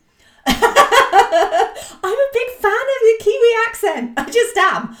lovely. I'm a big fan of the Kiwi accent. I just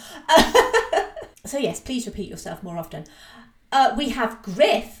am. So yes, please repeat yourself more often. We have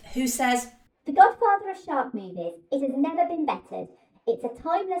Griff, who says, The Godfather of shark movies. It has never been bettered. It's a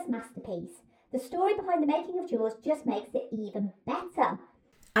timeless masterpiece. The story behind the making of Jaws just makes it even better.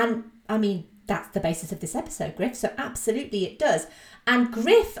 And I mean, that's the basis of this episode, Griff, so absolutely it does. And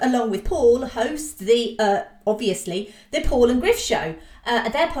Griff, along with Paul, hosts the, obviously, the Paul and Griff Show.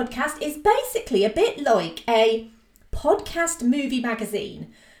 Their podcast is basically a bit like a podcast movie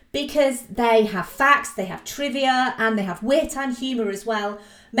magazine because they have facts, they have trivia, and they have wit and humour as well.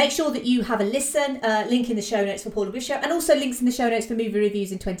 Make sure that you have a listen, link in the show notes for Paul and Griff Show, and also links in the show notes for Movie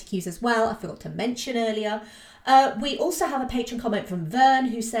Reviews in 20 Qs as well. I forgot to mention earlier. We also have a patron comment from Vern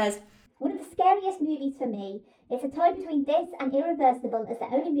who says, One of the scariest movies for me. It's a tie between this and Irreversible as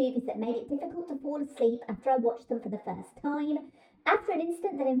the only movies that made it difficult to fall asleep after I watched them for the first time. After an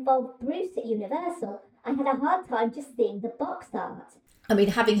incident that involved Bruce at Universal, I had a hard time just seeing the box art. I mean,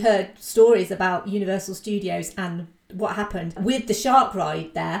 having heard stories about Universal Studios and what happened with the shark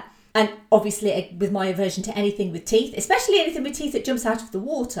ride there, and obviously with my aversion to anything with teeth, especially anything with teeth that jumps out of the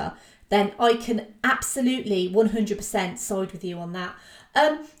water, then I can absolutely 100% side with you on that.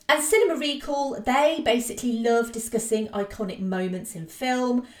 And Cinema Recall, they basically love discussing iconic moments in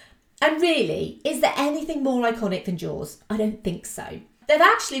film. And really, is there anything more iconic than Jaws? I don't think so. They've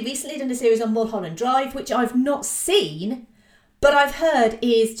actually recently done a series on Mulholland Drive, which I've not seen, but I've heard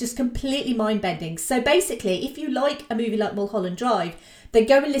is just completely mind-bending. So basically, if you like a movie like Mulholland Drive, then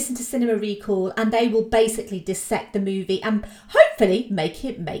go and listen to Cinema Recall and they will basically dissect the movie and hopefully make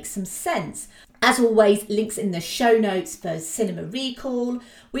it make some sense. As always, links in the show notes for Cinema Recall.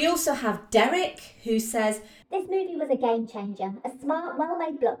 We also have Derek, who says, This movie was a game changer, a smart,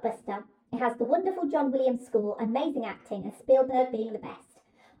 well-made blockbuster. It has the wonderful John Williams score, amazing acting, and Spielberg being the best.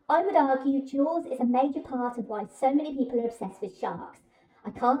 I would argue Jaws is a major part of why so many people are obsessed with sharks. I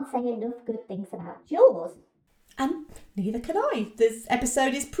can't say enough good things about Jaws. And neither can I. This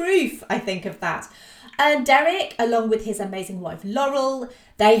episode is proof, I think, of that. And Derek, along with his amazing wife Laurel,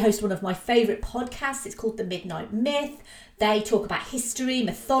 they host one of my favourite podcasts. It's called The Midnight Myth. They talk about history,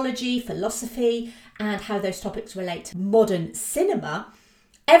 mythology, philosophy, and how those topics relate to modern cinema.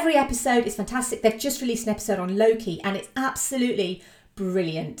 Every episode is fantastic. They've just released an episode on Loki, and it's absolutely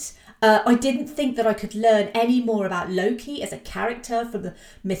brilliant. I didn't think that I could learn any more about Loki as a character from the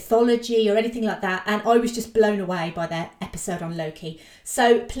mythology or anything like that, and I was just blown away by their episode on Loki.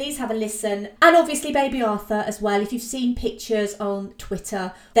 So please have a listen. And obviously Baby Arthur as well. If you've seen pictures on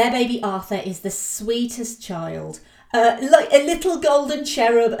Twitter, their baby Arthur is the sweetest child. Like a little golden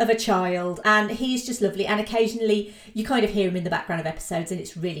cherub of a child, and he's just lovely, and occasionally you kind of hear him in the background of episodes, and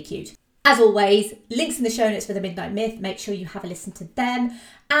it's really cute. As always, links in the show notes for The Midnight Myth. Make sure you have a listen to them.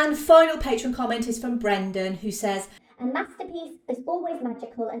 And final patron comment is from Brendan, who says, A masterpiece is always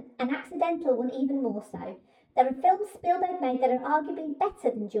magical, and an accidental one even more so. There are films Spielberg made that are arguably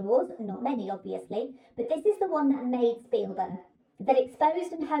better than Jaws, not many obviously, but this is the one that made Spielberg, that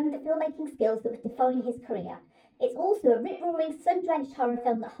exposed and honed the filmmaking skills that would define his career. It's also a rip-roaring, sun-drenched horror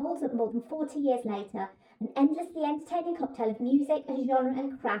film that holds up more than 40 years later, an endlessly entertaining cocktail of music and genre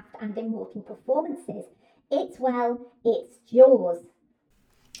and craft and immortal performances. It's Jaws.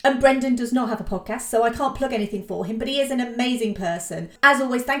 And Brendan does not have a podcast, so I can't plug anything for him, but he is an amazing person. As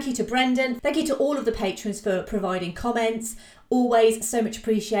always, thank you to Brendan. Thank you to all of the patrons for providing comments. Always so much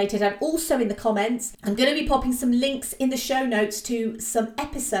appreciated. And also in the comments, I'm going to be popping some links in the show notes to some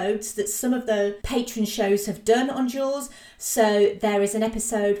episodes that some of the patron shows have done on Jaws. So there is an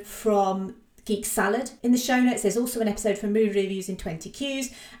episode from Geek Salad in the show notes. There's also an episode from Movie Reviews in 20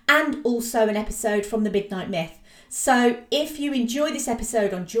 Qs, and also an episode from The Midnight Myth. So if you enjoy this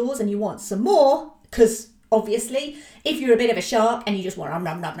episode on Jaws and you want some more, because obviously if you're a bit of a shark and you just want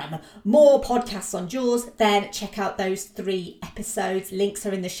more podcasts on Jaws, then check out those 3 episodes. Links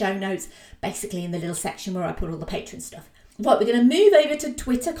are in the show notes, basically in the little section where I put all the patron stuff. Right, we're going to move over to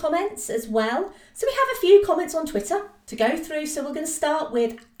Twitter comments as well. So we have a few comments on Twitter to go through. So we're going to start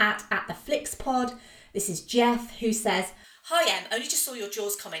with at the FlixPod. This is Jeff, who says, Hi Em, only just saw your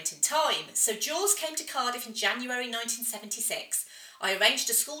Jaws comment in time. So Jaws came to Cardiff in January 1976. I arranged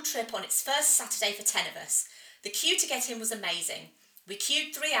a school trip on its first Saturday for 10 of us. The queue to get in was amazing. We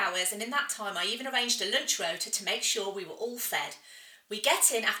queued 3 hours, and in that time I even arranged a lunch rota to make sure we were all fed. We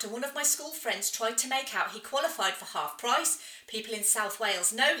get in after one of my school friends tried to make out he qualified for half price. People in South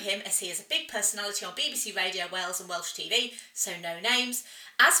Wales know him as he is a big personality on BBC Radio Wales and Welsh TV, so no names.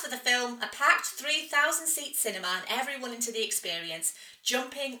 As for the film, a packed 3,000-seat cinema and everyone into the experience,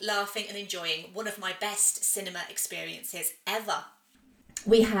 jumping, laughing and enjoying one of my best cinema experiences ever.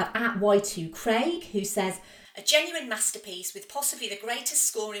 We have at Y2 Craig, who says, a genuine masterpiece with possibly the greatest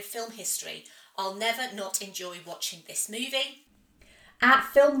score in film history. I'll never not enjoy watching this movie. At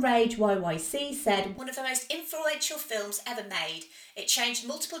Film Rage YYC said, one of the most influential films ever made. It changed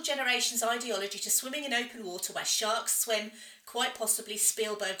multiple generations' ideology to swimming in open water where sharks swim, quite possibly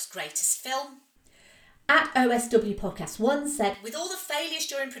Spielberg's greatest film. At OSW Podcast 1 said, with all the failures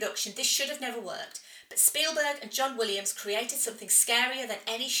during production, this should have never worked. But Spielberg and John Williams created something scarier than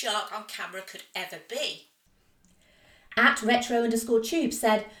any shark on camera could ever be. At Retro_Tube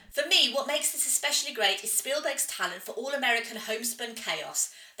said, for me, what makes this especially great is Spielberg's talent for all-American homespun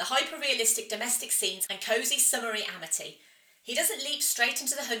chaos, the hyper-realistic domestic scenes and cosy summery amity. He doesn't leap straight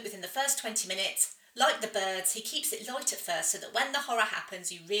into the hunt within the first 20 minutes. Like The Birds, he keeps it light at first so that when the horror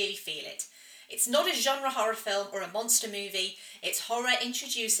happens, you really feel it. It's not a genre horror film or a monster movie, it's horror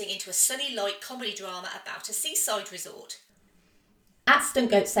introducing into a sunny light comedy drama about a seaside resort. At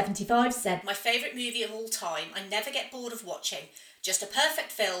Stuntgoat75 said, my favourite movie of all time, I never get bored of watching. Just a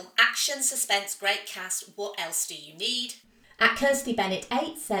perfect film, action, suspense, great cast, what else do you need? At Kirsty Bennett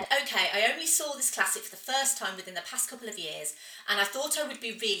 8 said, okay, I only saw this classic for the first time within the past couple of years, and I thought I would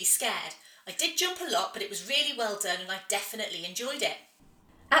be really scared. I did jump a lot, but it was really well done and I definitely enjoyed it.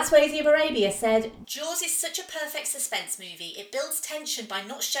 At Swayze of Arabia said, Jaws is such a perfect suspense movie. It builds tension by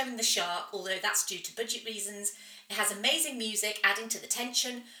not showing the shark, although that's due to budget reasons. It has amazing music adding to the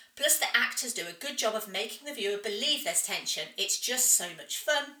tension, plus the actors do a good job of making the viewer believe there's tension. It's just so much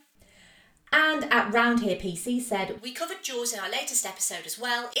fun. And at Round Here PC said, we covered Jaws in our latest episode as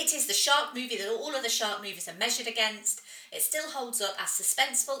well. It is the shark movie that all other shark movies are measured against. It still holds up as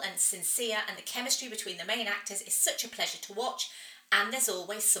suspenseful and sincere, and the chemistry between the main actors is such a pleasure to watch, and there's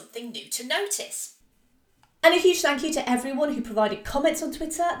always something new to notice. And a huge thank you to everyone who provided comments on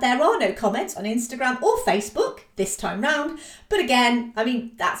Twitter. There are no comments on Instagram or Facebook this time round, but again, I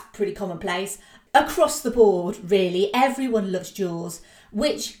mean, that's pretty commonplace. Across the board, really, everyone loves Jaws,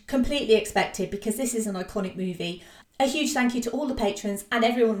 which completely expected because this is an iconic movie. A huge thank you to all the patrons and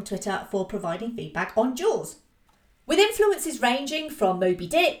everyone on Twitter for providing feedback on Jaws. With influences ranging from Moby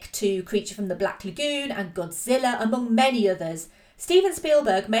Dick to Creature from the Black Lagoon and Godzilla, among many others, Steven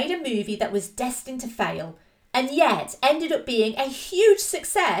Spielberg made a movie that was destined to fail, and yet ended up being a huge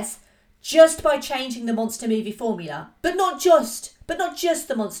success just by changing the monster movie formula. But not just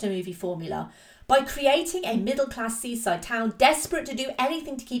the monster movie formula. By creating a middle-class seaside town desperate to do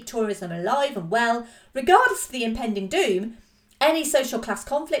anything to keep tourism alive and well, regardless of the impending doom, any social class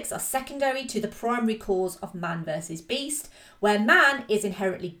conflicts are secondary to the primary cause of man versus beast, where man is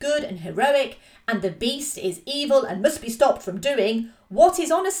inherently good and heroic, and the beast is evil and must be stopped from doing what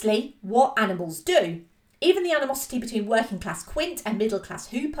is honestly what animals do. Even the animosity between working class Quint and middle class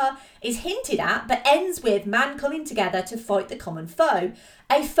Hooper is hinted at, but ends with man coming together to fight the common foe,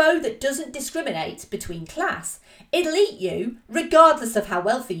 a foe that doesn't discriminate between class. It'll eat you regardless of how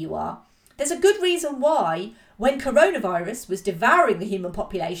wealthy you are. There's a good reason why, when coronavirus was devouring the human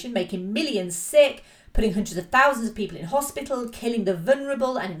population, making millions sick, putting hundreds of thousands of people in hospital, killing the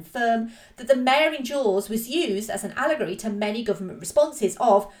vulnerable and infirm, that the mayor in Jaws was used as an allegory to many government responses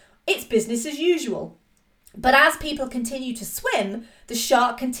of, it's business as usual. But as people continue to swim, the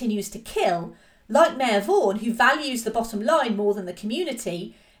shark continues to kill. Like Mayor Vaughan, who values the bottom line more than the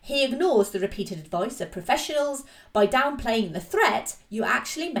community, he ignores the repeated advice of professionals. By downplaying the threat, you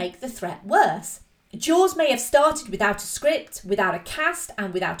actually make the threat worse. Jaws may have started without a script, without a cast,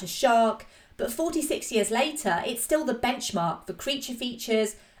 and without a shark, but 46 years later, it's still the benchmark for creature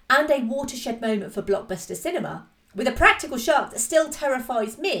features and a watershed moment for blockbuster cinema, with a practical shark that still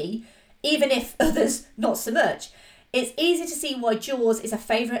terrifies me, even if others not so much. It's easy to see why Jaws is a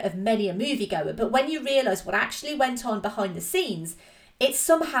favourite of many a moviegoer, but when you realise what actually went on behind the scenes, it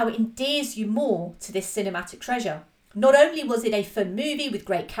somehow endears you more to this cinematic treasure. Not only was it a fun movie with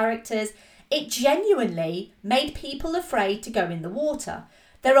great characters, it genuinely made people afraid to go in the water.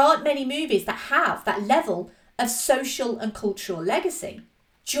 There aren't many movies that have that level of social and cultural legacy.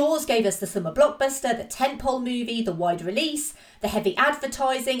 Jaws gave us the summer blockbuster, the tentpole movie, the wide release, the heavy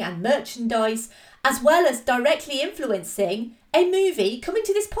advertising and merchandise, as well as directly influencing a movie coming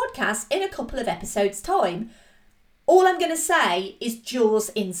to this podcast in a couple of episodes' time. All I'm going to say is Jaws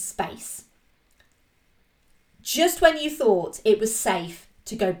in space. Just when you thought it was safe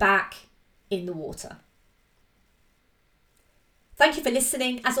to go back in the water. Thank you for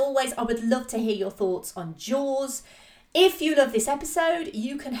listening. As always, I would love to hear your thoughts on Jaws. If you love this episode,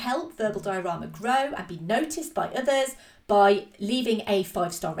 you can help Verbal Diorama grow and be noticed by others by leaving a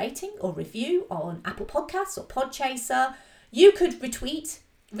 5-star rating or review on Apple Podcasts or Podchaser. You could retweet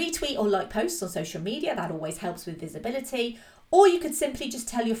or like posts on social media. That always helps with visibility. Or you could simply just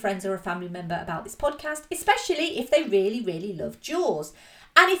tell your friends or a family member about this podcast, especially if they really, really love Jaws.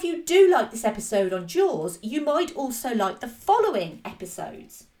 And if you do like this episode on Jaws, you might also like the following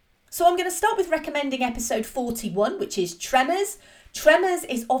episodes. So I'm going to start with recommending episode 41, which is Tremors. Tremors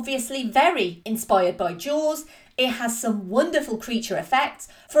is obviously very inspired by Jaws. It has some wonderful creature effects.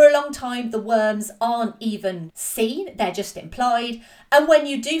 For a long time, the worms aren't even seen, they're just implied. And when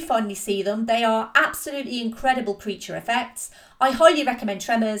you do finally see them, they are absolutely incredible creature effects. I highly recommend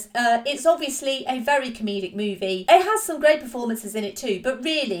Tremors. It's obviously a very comedic movie. It has some great performances in it too, but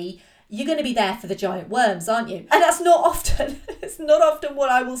really, you're going to be there for the giant worms, aren't you? And that's not often, it's not often what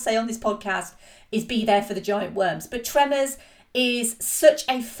I will say on this podcast is be there for the giant worms. But Tremors is such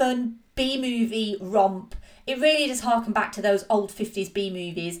a fun B-movie romp. It really does harken back to those old 50s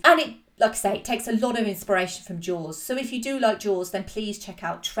B-movies. And it, like I say, it takes a lot of inspiration from Jaws. So if you do like Jaws, then please check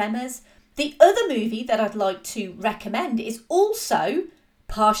out Tremors. The other movie that I'd like to recommend is also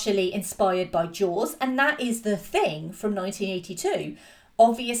partially inspired by Jaws, and that is The Thing from 1982.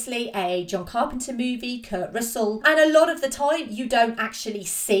 Obviously a John Carpenter movie, Kurt Russell, and a lot of the time you don't actually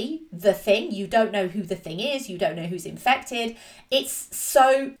see the thing. You don't know who the thing is. You don't know who's infected. It's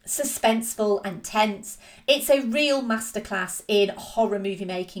so suspenseful and tense. It's a real masterclass in horror movie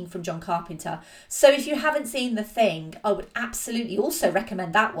making from John Carpenter. So if you haven't seen The Thing, I would absolutely also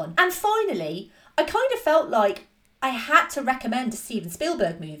recommend that one. And finally, I kind of felt like I had to recommend a Steven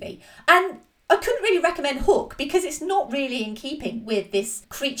Spielberg movie. And I couldn't really recommend Hook because it's not really in keeping with this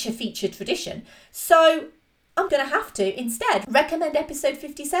creature feature tradition. So I'm going to have to instead recommend episode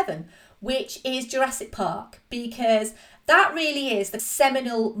 57, which is Jurassic Park, because that really is the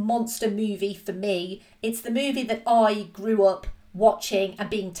seminal monster movie for me. It's the movie that I grew up watching and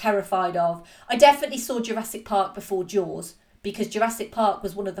being terrified of. I definitely saw Jurassic Park before Jaws because Jurassic Park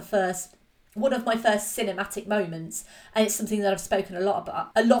was one of my first cinematic moments, and it's something that I've spoken a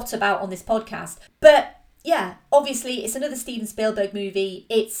lot about on this podcast. But yeah, obviously it's another Steven Spielberg movie.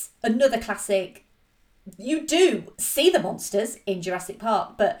 It's another classic. you do see the monsters in Jurassic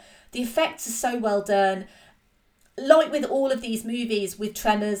Park, but the effects are so well done. Like with all of these movies, with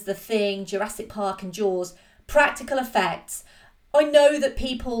Tremors, The Thing, Jurassic Park and Jaws, practical effects. I know that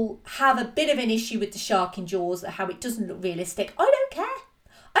people have a bit of an issue with the shark in Jaws, how it doesn't look realistic. I don't care.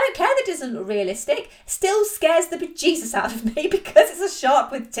 I don't care that it doesn't look realistic. It still scares the bejesus out of me because it's a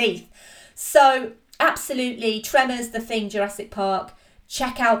shark with teeth. So absolutely, Tremors, The Thing, Jurassic Park.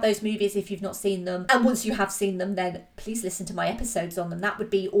 Check out those movies if you've not seen them. And once you have seen them, then please listen to my episodes on them. That would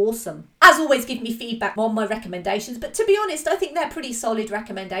be awesome. As always, give me feedback on my recommendations. But to be honest, I think they're pretty solid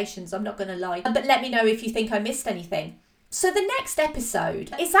recommendations. I'm not going to lie. But let me know if you think I missed anything. So the next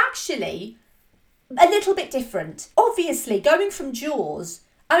episode is actually a little bit different. Obviously, going from Jaws,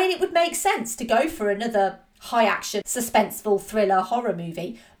 I mean, it would make sense to go for another high action, suspenseful thriller horror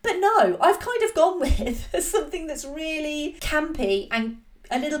movie. But no, I've kind of gone with something that's really campy and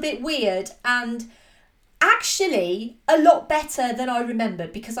a little bit weird and actually a lot better than I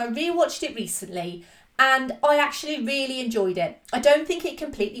remembered, because I rewatched it recently and I actually really enjoyed it. I don't think it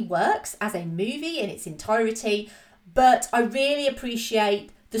completely works as a movie in its entirety, but I really appreciate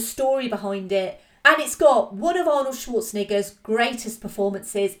the story behind it. And it's got one of Arnold Schwarzenegger's greatest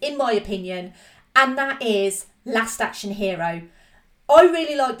performances, in my opinion, and that is Last Action Hero. I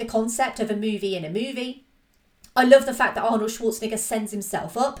really like the concept of a movie in a movie. I love the fact that Arnold Schwarzenegger sends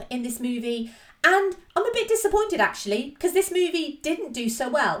himself up in this movie. And I'm a bit disappointed, actually, because this movie didn't do so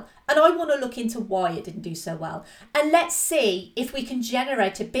well. And I want to look into why it didn't do so well. And let's see if we can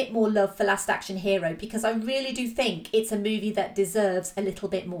generate a bit more love for Last Action Hero, because I really do think it's a movie that deserves a little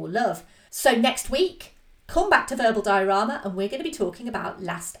bit more love. So next week, come back to Verbal Diorama and we're going to be talking about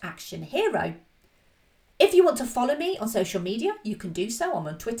Last Action Hero. If you want to follow me on social media, you can do so. I'm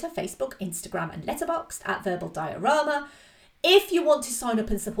on Twitter, Facebook, Instagram and Letterboxd at Verbal Diorama. If you want to sign up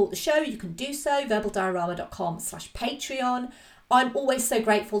and support the show, you can do so, verbaldiorama.com/Patreon. I'm always so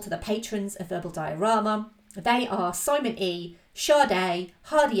grateful to the patrons of Verbal Diorama. They are Simon E, Sade,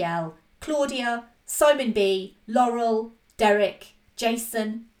 Hardy L, Claudia, Simon B, Laurel, Derek,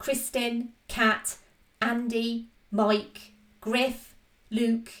 Jason, Kristin, Kat, Andy, Mike, Griff,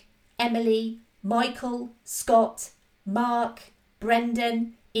 Luke, Emily, Michael, Scott, Mark,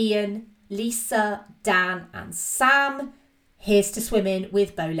 Brendan, Ian, Lisa, Dan and Sam. Here's to swimming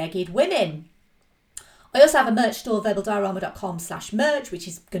with bow-legged women. I also have a merch store, verbaldiorama.com/merch, which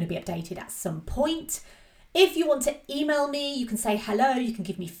is going to be updated at some point. If you want to email me, you can say hello, you can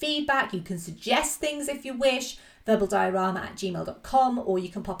give me feedback, you can suggest things if you wish, verbaldiorama@gmail.com, or you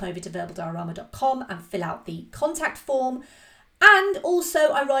can pop over to verbaldiorama.com and fill out the contact form. And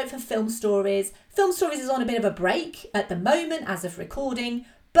also I write for Film Stories. Film Stories is on a bit of a break at the moment as of recording,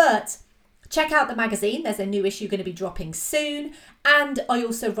 but check out the magazine. There's a new issue going to be dropping soon. And I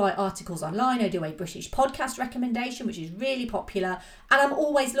also write articles online. I do a British podcast recommendation, which is really popular. And I'm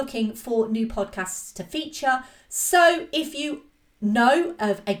always looking for new podcasts to feature. So if you know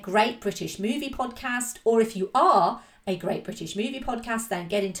of a great British movie podcast, or if you are a great British movie podcast, then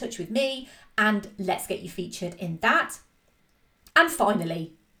get in touch with me and let's get you featured in that. And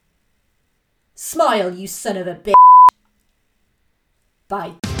finally, smile, you son of a bitch.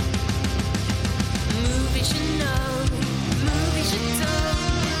 Bye. Movies you know.